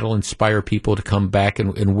 and that'll inspire people to come back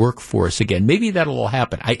and work for us again. Maybe that'll all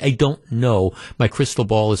happen. I don't know. My crystal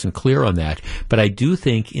ball isn't clear on that, but I do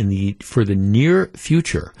think for the near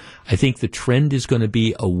future, I think the trend is going to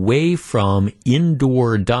be away from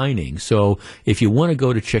indoor dining. So if you want to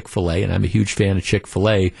go to Chick-fil-A, and I'm a huge fan of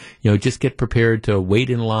Chick-fil-A, just get prepared to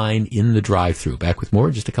wait in line in the drive-thru. Back with more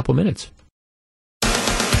in just a couple minutes.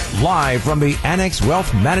 Live from the Annex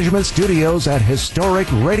Wealth Management Studios at historic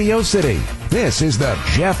Radio City, this is the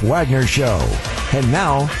Jeff Wagner Show. And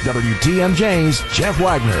now, WTMJ's Jeff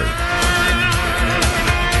Wagner.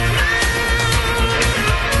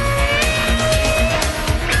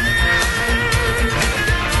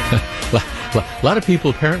 A lot of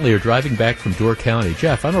people apparently are driving back from Door County.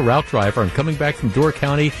 Jeff, I'm a route driver. I'm coming back from Door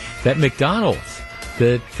County. That McDonald's,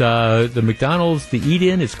 the McDonald's, the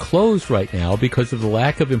eat-in is closed right now because of the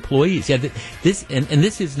lack of employees. Yeah, this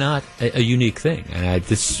is not a unique thing. And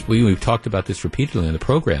we've talked about this repeatedly on the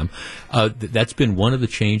program. That's been one of the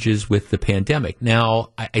changes with the pandemic. Now,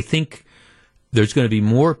 I think there's going to be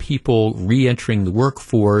more people re-entering the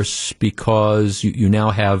workforce because you now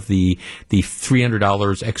have the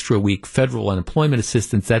 $300 extra a week federal unemployment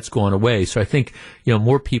assistance. That's gone away. So I think,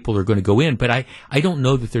 more people are going to go in. But I don't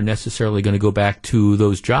know that they're necessarily going to go back to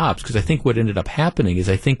those jobs, because I think what ended up happening is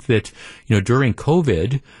I think that, during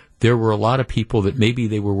COVID, there were a lot of people that maybe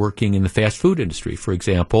they were working in the fast food industry, for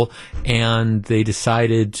example, and they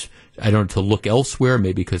decided, to look elsewhere,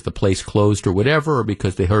 maybe because the place closed or whatever, or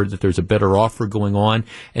because they heard that there's a better offer going on,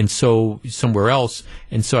 and so somewhere else.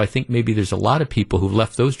 And so I think maybe there's a lot of people who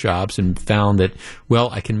left those jobs and found that, well,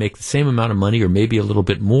 I can make the same amount of money or maybe a little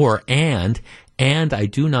bit more, and I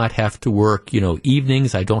do not have to work,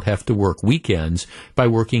 evenings. I don't have to work weekends by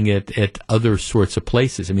working at other sorts of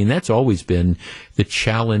places. I mean, that's always been the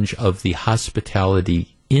challenge of the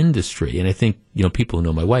hospitality industry. And I think, people who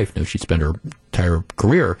know my wife know she spent her entire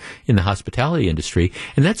career in the hospitality industry.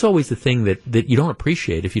 And that's always the thing that you don't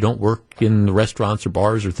appreciate if you don't work in the restaurants or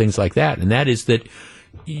bars or things like that. And that is that,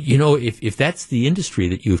 if that's the industry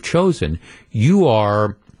that you've chosen, you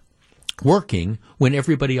are working when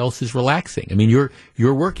everybody else is relaxing. I mean, you're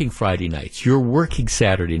working Friday nights, you're working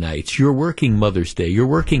Saturday nights, you're working Mother's Day, you're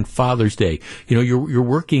working Father's Day. You know, you're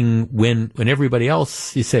working when everybody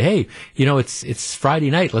else, you say, hey, you know, it's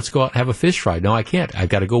Friday night, let's go out and have a fish fry. No, I can't. I've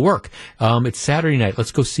got to go work. It's Saturday night,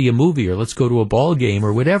 let's go see a movie or let's go to a ball game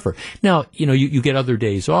or whatever. Now, you know, you get other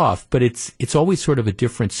days off, but it's always sort of a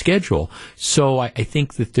different schedule. So I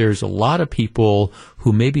think that there's a lot of people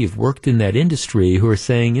who maybe have worked in that industry who are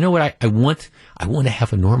saying, you know what, I want to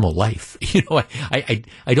have a normal life. You know,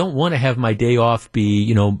 I don't want to have my day off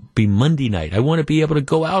be Monday night. I want to be able to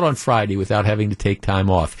go out on Friday without having to take time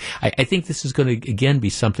off. I think this is going to, again, be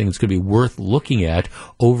something that's going to be worth looking at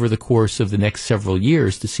over the course of the next several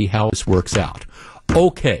years to see how this works out.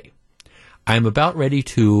 Okay. I'm about ready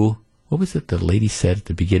to, what was it the lady said at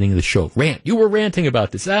the beginning of the show? Rant. You were ranting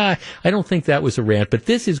about this. I don't think that was a rant, but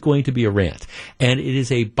this is going to be a rant. And it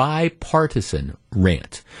is a bipartisan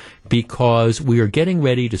rant because we are getting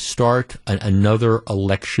ready to start another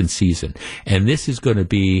election season. And this is going to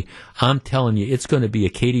be, I'm telling you, it's going to be a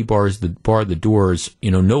Katie bar the doors,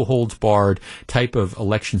 you know, no holds barred type of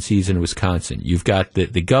election season in Wisconsin. You've got the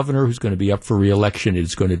governor who's going to be up for re-election.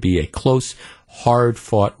 It's going to be a close,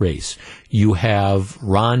 hard-fought race. You have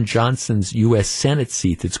Ron Johnson's U.S. Senate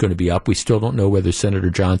seat that's going to be up. We still don't know whether Senator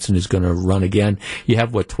Johnson is going to run again. You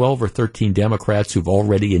have, 12 or 13 Democrats who've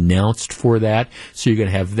already announced for that. So you're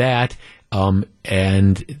going to have that.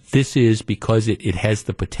 And this is because it has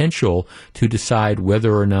the potential to decide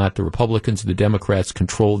whether or not the Republicans and the Democrats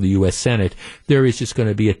control the U.S. Senate. There is just going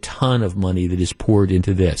to be a ton of money that is poured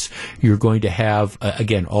into this. You're going to have,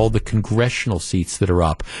 again, all the congressional seats that are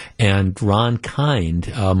up. And Ron Kind,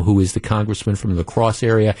 who is the congressman from the La Crosse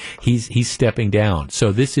area, he's stepping down.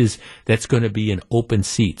 So that's going to be an open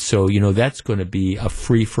seat. So, you know, that's going to be a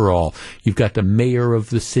free-for-all. You've got the mayor of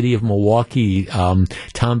the city of Milwaukee,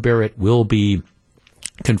 Tom Barrett, will be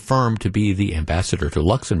confirmed to be the ambassador to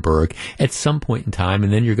Luxembourg at some point in time,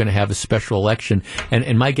 and then you're going to have a special election,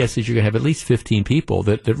 and my guess is you're going to have at least 15 people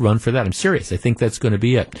that run for that. I'm serious. I think that's going to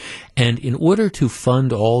be it. And in order to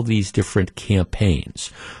fund all these different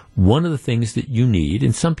campaigns, one of the things that you need,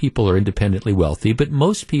 and some people are independently wealthy, but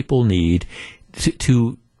most people need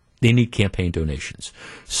they need campaign donations.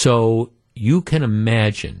 So you can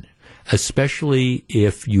imagine, especially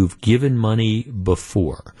if you've given money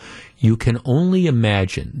before, you can only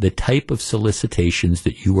imagine the type of solicitations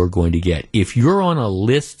that you are going to get. If you're on a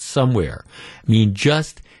list somewhere, I mean,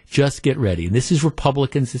 just get ready. And this is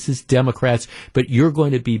Republicans, this is Democrats, but you're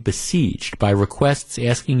going to be besieged by requests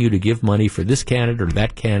asking you to give money for this candidate or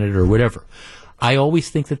that candidate or whatever. I always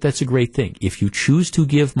think that that's a great thing. If you choose to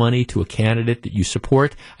give money to a candidate that you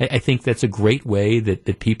support, I think that's a great way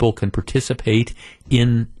that people can participate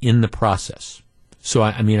in the process. So,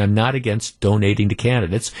 I mean, I'm not against donating to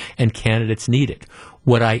candidates, and candidates need it.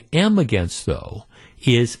 What I am against, though,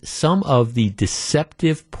 is some of the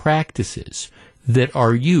deceptive practices that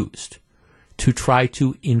are used to try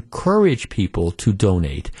to encourage people to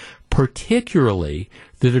donate, particularly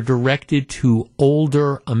that are directed to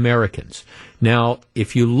older Americans. Now,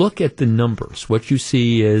 if you look at the numbers, what you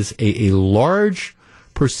see is a large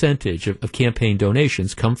percentage of campaign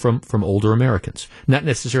donations come from older Americans. Not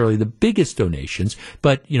necessarily the biggest donations,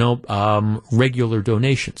 but, regular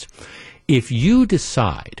donations. If you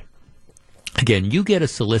decide, again, you get a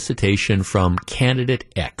solicitation from candidate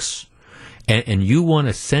X, and you want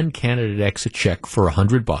to send candidate X a check for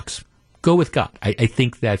 $100, go with God. I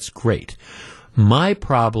think that's great. My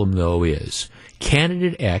problem, though, is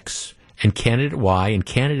candidate X and candidate Y and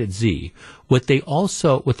candidate Z, what they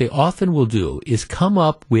often will do is come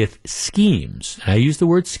up with schemes, and I use the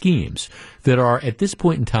word schemes, that are at this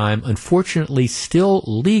point in time, unfortunately, still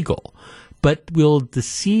legal, but will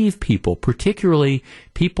deceive people, particularly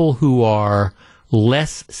people who are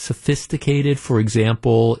less sophisticated, for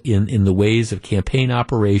example, in the ways of campaign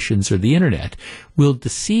operations or the internet, will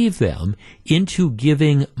deceive them into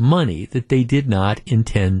giving money that they did not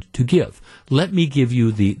intend to give. Let me give you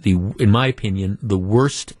in my opinion, the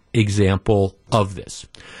worst example of this.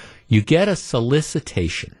 You get a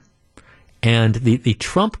solicitation, and the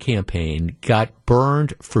Trump campaign got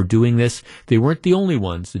burned for doing this. They weren't the only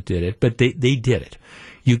ones that did it, but they did it.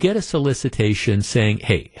 You get a solicitation saying,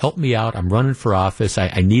 hey, help me out. I'm running for office.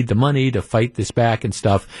 I need the money to fight this back and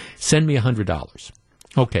stuff. Send me $100.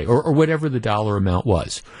 Okay, or whatever the dollar amount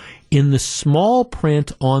was. In the small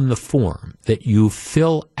print on the form that you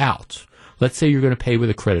fill out, let's say you're going to pay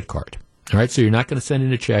with a credit card. All right, so you're not going to send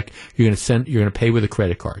in a check. You're going to pay with a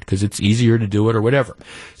credit card because it's easier to do it or whatever.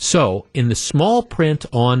 So in the small print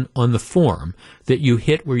on the form that you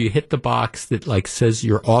hit, where you hit the box that like says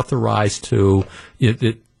you're authorized to,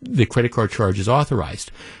 that the credit card charge is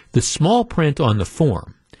authorized. The small print on the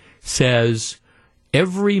form says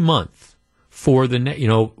every month for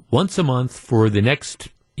the once a month for the next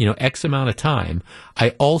X amount of time, I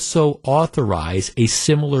also authorize a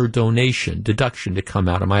similar deduction to come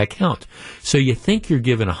out of my account. So you think you're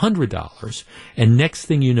given $100, and next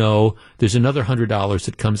thing you know, there's another $100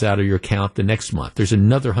 that comes out of your account the next month. There's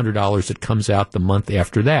another $100 that comes out the month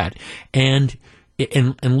after that. And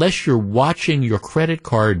unless you're watching your credit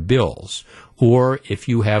card bills, or if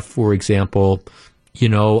you have, for example,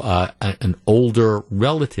 an older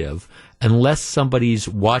relative, unless somebody's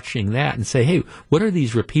watching that and say, hey, what are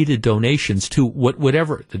these repeated donations to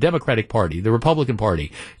whatever, the Democratic Party, the Republican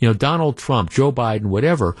Party, Donald Trump, Joe Biden,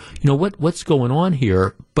 whatever, what's going on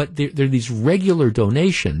here? But there are these regular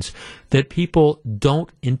donations that people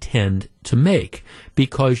don't intend to make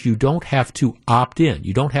because you don't have to opt in.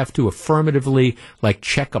 You don't have to affirmatively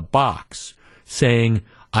check a box saying,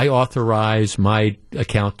 I authorize my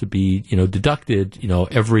account to be, deducted,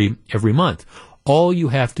 every month. All you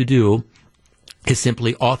have to do is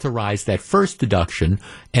simply authorize that first deduction,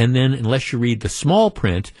 and then unless you read the small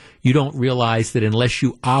print, you don't realize that unless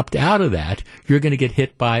you opt out of that, you're going to get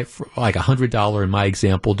hit by $100 in my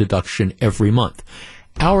example deduction every month.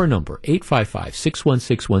 Our number,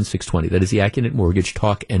 855-616-1620. That is the Acunet Mortgage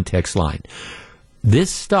talk and text line. This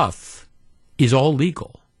stuff is all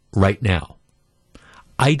legal right now.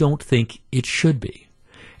 I don't think it should be.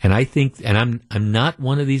 And I think, and I'm not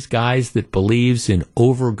one of these guys that believes in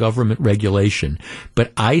over government regulation,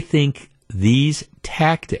 but I think these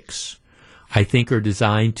tactics, are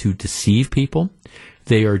designed to deceive people.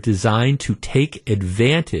 They are designed to take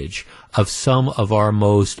advantage of some of our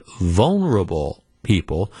most vulnerable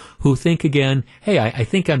people who think again, hey, I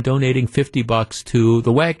think I'm donating $50 to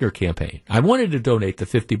the Wagner campaign. I wanted to donate the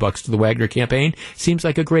 $50 to the Wagner campaign. Seems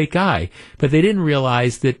like a great guy. But they didn't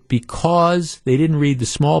realize that because they didn't read the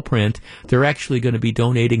small print, they're actually going to be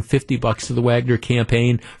donating $50 to the Wagner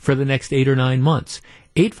campaign for the next 8 or 9 months.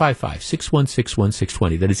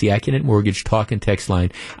 855-616-1620. That is the Acunet Mortgage talk and text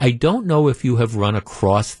line. I don't know if you have run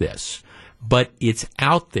across this, but it's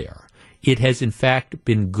out there. It has, in fact,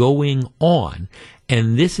 been going on.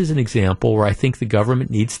 And this is an example where I think the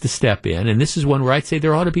government needs to step in. And this is one where I'd say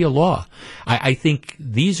there ought to be a law. I think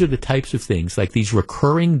these are the types of things, like these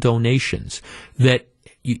recurring donations, that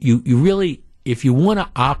you really, if you want to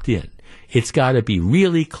opt in, it's got to be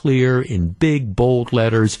really clear in big, bold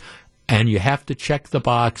letters. And you have to check the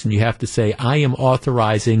box, and you have to say, I am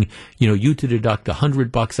authorizing, you to deduct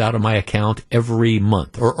 $100 out of my account every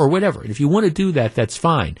month, or whatever. And if you want to do that, that's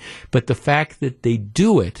fine. But the fact that they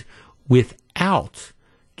do it without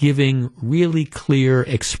giving really clear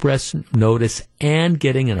express notice and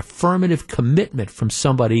getting an affirmative commitment from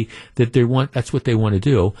somebody that that's what they want to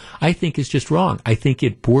do, I think is just wrong. I think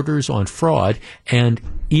it borders on fraud. And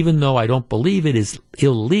even though I don't believe it is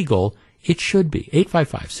illegal, it should be.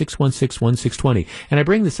 855-616-1620. And I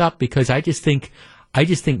bring this up because I just think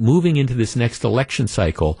moving into this next election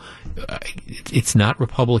cycle, it's not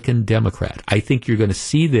Republican, Democrat. I think you're going to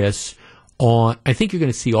see this I think you're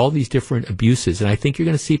going to see all these different abuses, and I think you're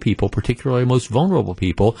going to see people, particularly most vulnerable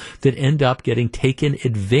people, that end up getting taken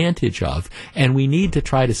advantage of. And we need to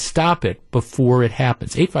try to stop it before it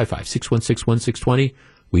happens. 855-616-1620.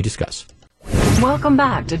 We discuss. Welcome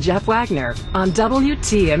back to Jeff Wagner on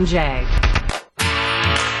WTMJ.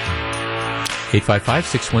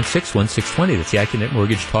 855-616-1620. That's the Acunet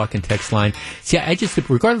Mortgage talk and text line. See, I just,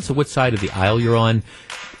 regardless of what side of the aisle you're on,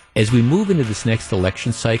 as we move into this next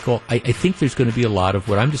election cycle, I think there's going to be a lot of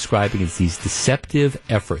what I'm describing as these deceptive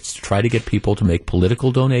efforts to try to get people to make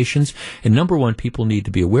political donations. And number one, people need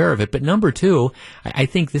to be aware of it. But number two, I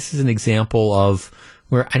think this is an example of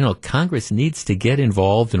where, Congress needs to get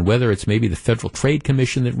involved, and whether it's maybe the Federal Trade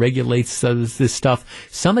Commission that regulates this stuff,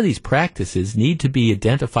 some of these practices need to be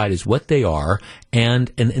identified as what they are, and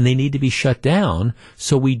they need to be shut down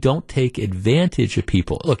so we don't take advantage of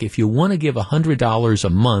people. Look, if you want to give $100 a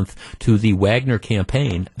month to the Wagner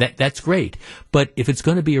campaign, that's great. But if it's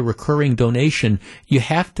going to be a recurring donation, you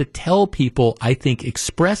have to tell people, I think,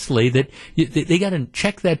 expressly that they got to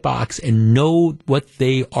check that box and know what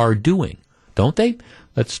they are doing. Don't they?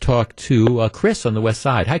 Let's talk to Chris on the West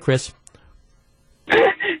Side. Hi, Chris.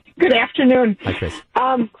 Good afternoon. Hi, Chris.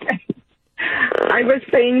 I was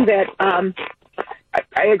saying that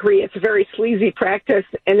I agree it's a very sleazy practice,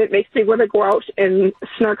 and it makes me want to go out and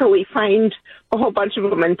snarkily find a whole bunch of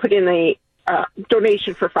them and put in a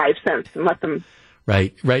donation for 5 cents and let them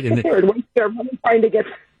right. And they're really trying to get.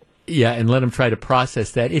 Yeah, and let them try to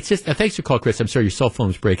process that. It's just thanks for the call, Chris. I'm sorry your cell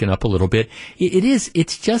phone's breaking up a little bit.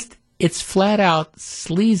 It's just it's flat out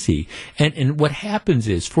sleazy. And what happens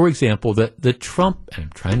is, for example, the Trump, and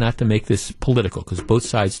I'm trying not to make this political because both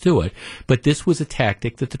sides do it, but this was a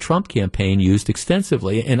tactic that the Trump campaign used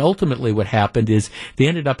extensively. And ultimately what happened is they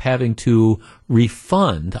ended up having to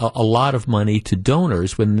refund a lot of money to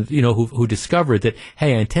donors when, who discovered that,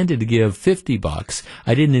 hey, I intended to give $50.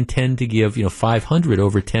 I didn't intend to give, $500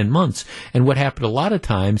 over 10 months. And what happened a lot of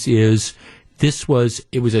times is it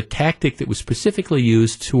was a tactic that was specifically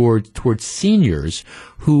used towards seniors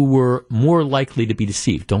who were more likely to be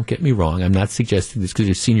deceived. Don't get me wrong. I'm not suggesting this because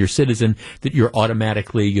you're a senior citizen that you're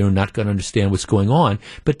automatically, not going to understand what's going on.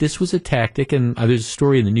 But this was a tactic, and there's a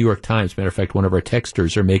story in the New York Times. Matter of fact, one of our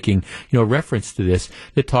texters are making, reference to this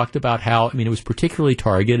that talked about how, it was particularly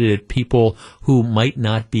targeted at people who might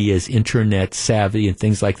not be as internet savvy and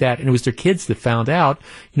things like that. And it was their kids that found out,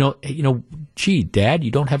 gee, Dad,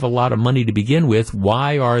 you don't have a lot of money to begin with.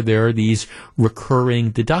 Why are there these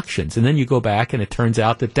recurring deductions? And then you go back and it turns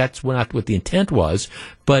out that that's not what the intent was,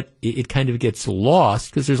 but it kind of gets lost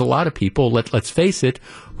because there's a lot of people, let's face it,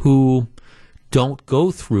 who don't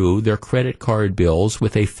go through their credit card bills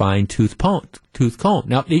with a fine-tooth comb.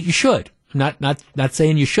 Now, you should. I'm not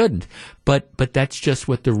saying you shouldn't, but that's just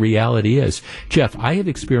what the reality is. Jeff, I have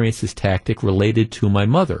experienced this tactic related to my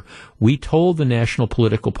mother. We told the national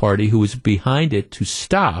political party who was behind it to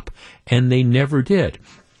stop, and they never did.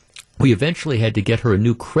 We eventually had to get her a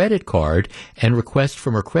new credit card and request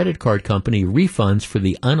from her credit card company refunds for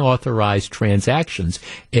the unauthorized transactions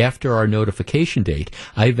after our notification date.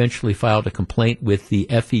 I eventually filed a complaint with the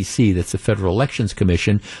FEC, that's the Federal Elections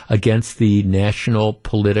Commission, against the national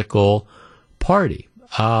political party.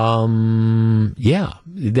 Yeah,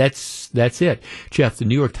 that's it. Jeff, the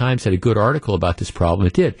New York Times had a good article about this problem.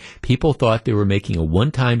 It did. People thought they were making a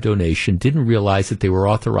one-time donation, didn't realize that they were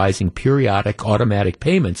authorizing periodic automatic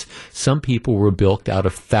payments. Some people were bilked out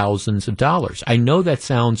of thousands of dollars. I know that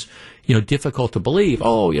sounds, difficult to believe.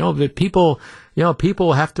 That people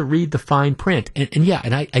have to read the fine print.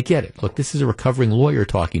 And I get it. Look, this is a recovering lawyer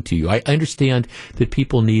talking to you. I understand that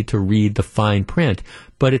people need to read the fine print,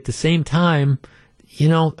 but at the same time,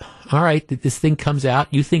 all right, this thing comes out,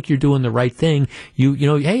 you think you're doing the right thing,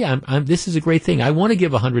 hey, this is a great thing. I want to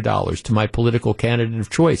give $100 to my political candidate of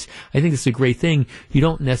choice. I think it's a great thing. You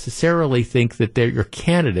don't necessarily think that they're your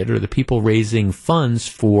candidate or the people raising funds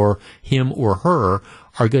for him or her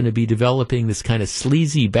are going to be developing this kind of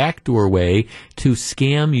sleazy backdoor way to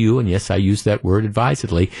scam you, and yes, I use that word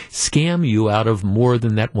advisedly, scam you out of more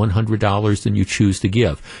than that $100 than you choose to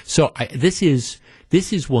give. So this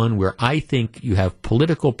is one where I think you have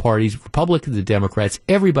political parties, Republicans and Democrats,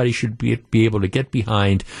 everybody should be able to get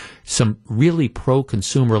behind some really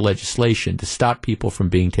pro-consumer legislation to stop people from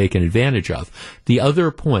being taken advantage of. The other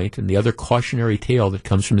point and the other cautionary tale that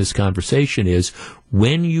comes from this conversation is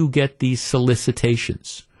when you get these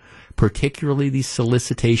solicitations, particularly these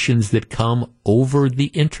solicitations that come over the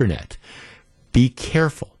internet, be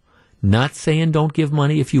careful. Not saying don't give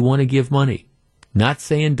money if you want to give money. Not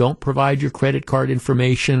saying don't provide your credit card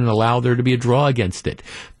information and allow there to be a draw against it.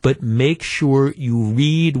 But make sure you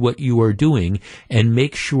read what you are doing and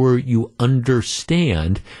make sure you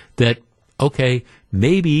understand that, okay,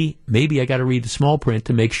 maybe I got to read the small print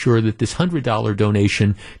to make sure that this $100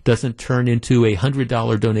 donation doesn't turn into a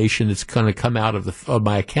 $100 donation that's going to come out of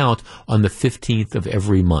my account on the 15th of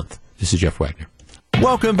every month. This is Jeff Wagner.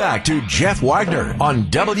 Welcome back to Jeff Wagner on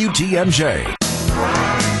WTMJ.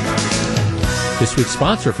 This week's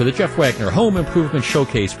sponsor for the Jeff Wagner Home Improvement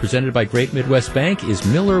Showcase presented by Great Midwest Bank is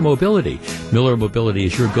Miller Mobility. Miller Mobility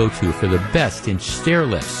is your go-to for the best in stair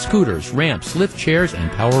lifts, scooters, ramps, lift chairs,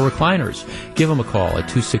 and power recliners. Give them a call at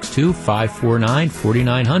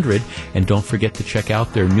 262-549-4900. And don't forget to check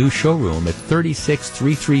out their new showroom at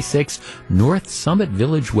 36336 North Summit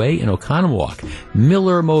Village Way in Oconomowoc.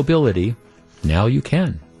 Miller Mobility. Now you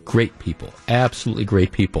can. Great people. Absolutely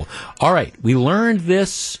great people. All right. We learned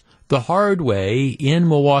this the hard way in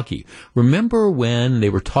Milwaukee. Remember when they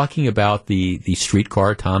were talking about the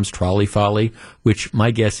streetcar, Tom's Trolley Folly, which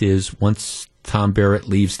my guess is once Tom Barrett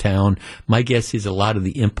leaves town, my guess is a lot of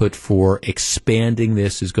the input for expanding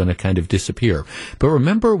this is going to kind of disappear. But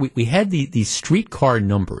remember, we had these streetcar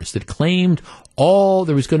numbers that claimed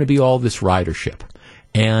there was going to be all this ridership.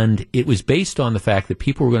 And it was based on the fact that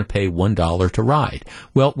people were going to pay $1 to ride.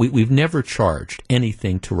 Well, we've never charged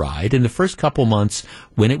anything to ride. In the first couple months,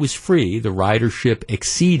 when it was free, the ridership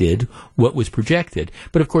exceeded what was projected.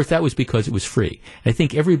 But of course, that was because it was free. And I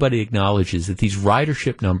think everybody acknowledges that these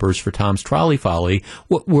ridership numbers for Tom's Trolley Folly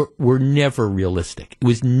were never realistic. It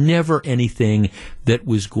was never anything that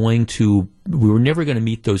we were never going to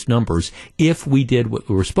meet those numbers if we did what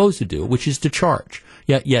we were supposed to do, which is to charge.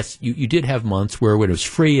 Yeah, yes, you did have months where when it was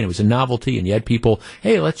free and it was a novelty and you had people,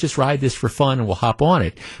 hey, let's just ride this for fun and we'll hop on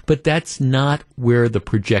it. But that's not where the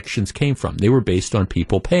projections came from. They were based on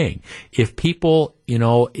people paying. If people,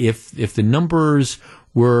 if the numbers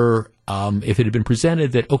were, if it had been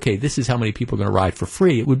presented that, okay, this is how many people are going to ride for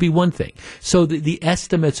free, it would be one thing. So the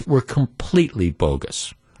estates were completely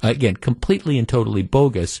bogus. Again, completely and totally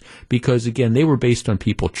bogus because, again, they were based on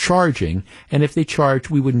people charging, and if they charged,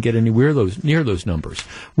 we wouldn't get anywhere near those numbers.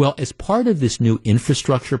 Well, as part of this new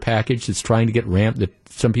infrastructure package that's trying to get that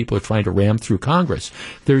some people are trying to ram through Congress,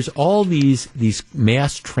 there's all these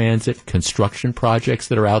mass transit construction projects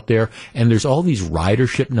that are out there, and there's all these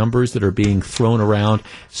ridership numbers that are being thrown around.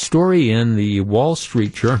 Story in the Wall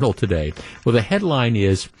Street Journal today. Well, the headline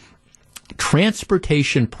is,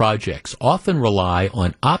 transportation projects often rely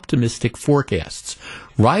on optimistic forecasts.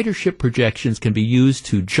 Ridership projections can be used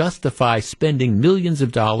to justify spending millions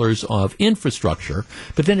of dollars of infrastructure,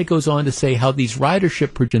 but then it goes on to say how these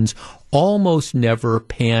ridership projections almost never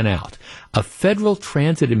pan out. A Federal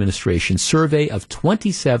Transit Administration survey of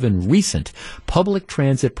 27 recent public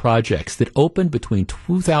transit projects that opened between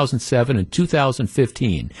 2007 and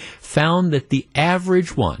 2015 found that the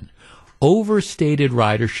average one overstated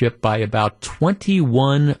ridership by about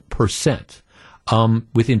 21%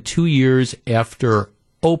 within 2 years after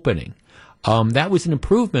opening. That was an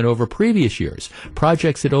improvement over previous years.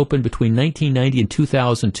 Projects that opened between 1990 and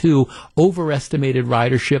 2002 overestimated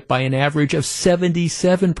ridership by an average of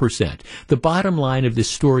 77%. The bottom line of this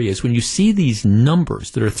story is when you see these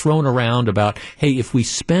numbers that are thrown around about, hey, if we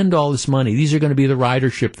spend all this money, these are going to be the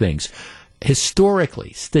ridership things.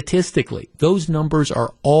 Historically, statistically, those numbers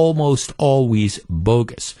are almost always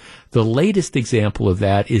bogus. The latest example of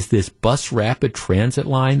that is this bus rapid transit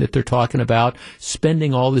line that they're talking about,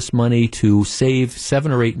 spending all this money to save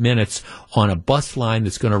 7 or 8 minutes on a bus line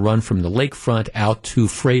that's going to run from the lakefront out to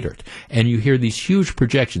Frederick. And you hear these huge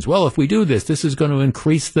projections. Well, if we do this, this is going to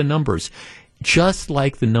increase the numbers. Just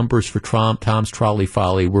like the numbers for Tom's Trolley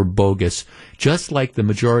Folly were bogus, just like the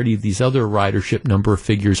majority of these other ridership number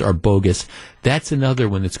figures are bogus, that's another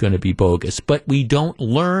one that's going to be bogus. But we don't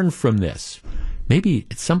learn from this. Maybe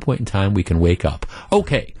at some point in time we can wake up.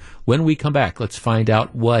 Okay, when we come back, let's find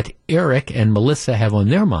out what Eric and Melissa have on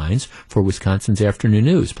their minds for Wisconsin's Afternoon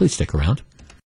News. Please stick around.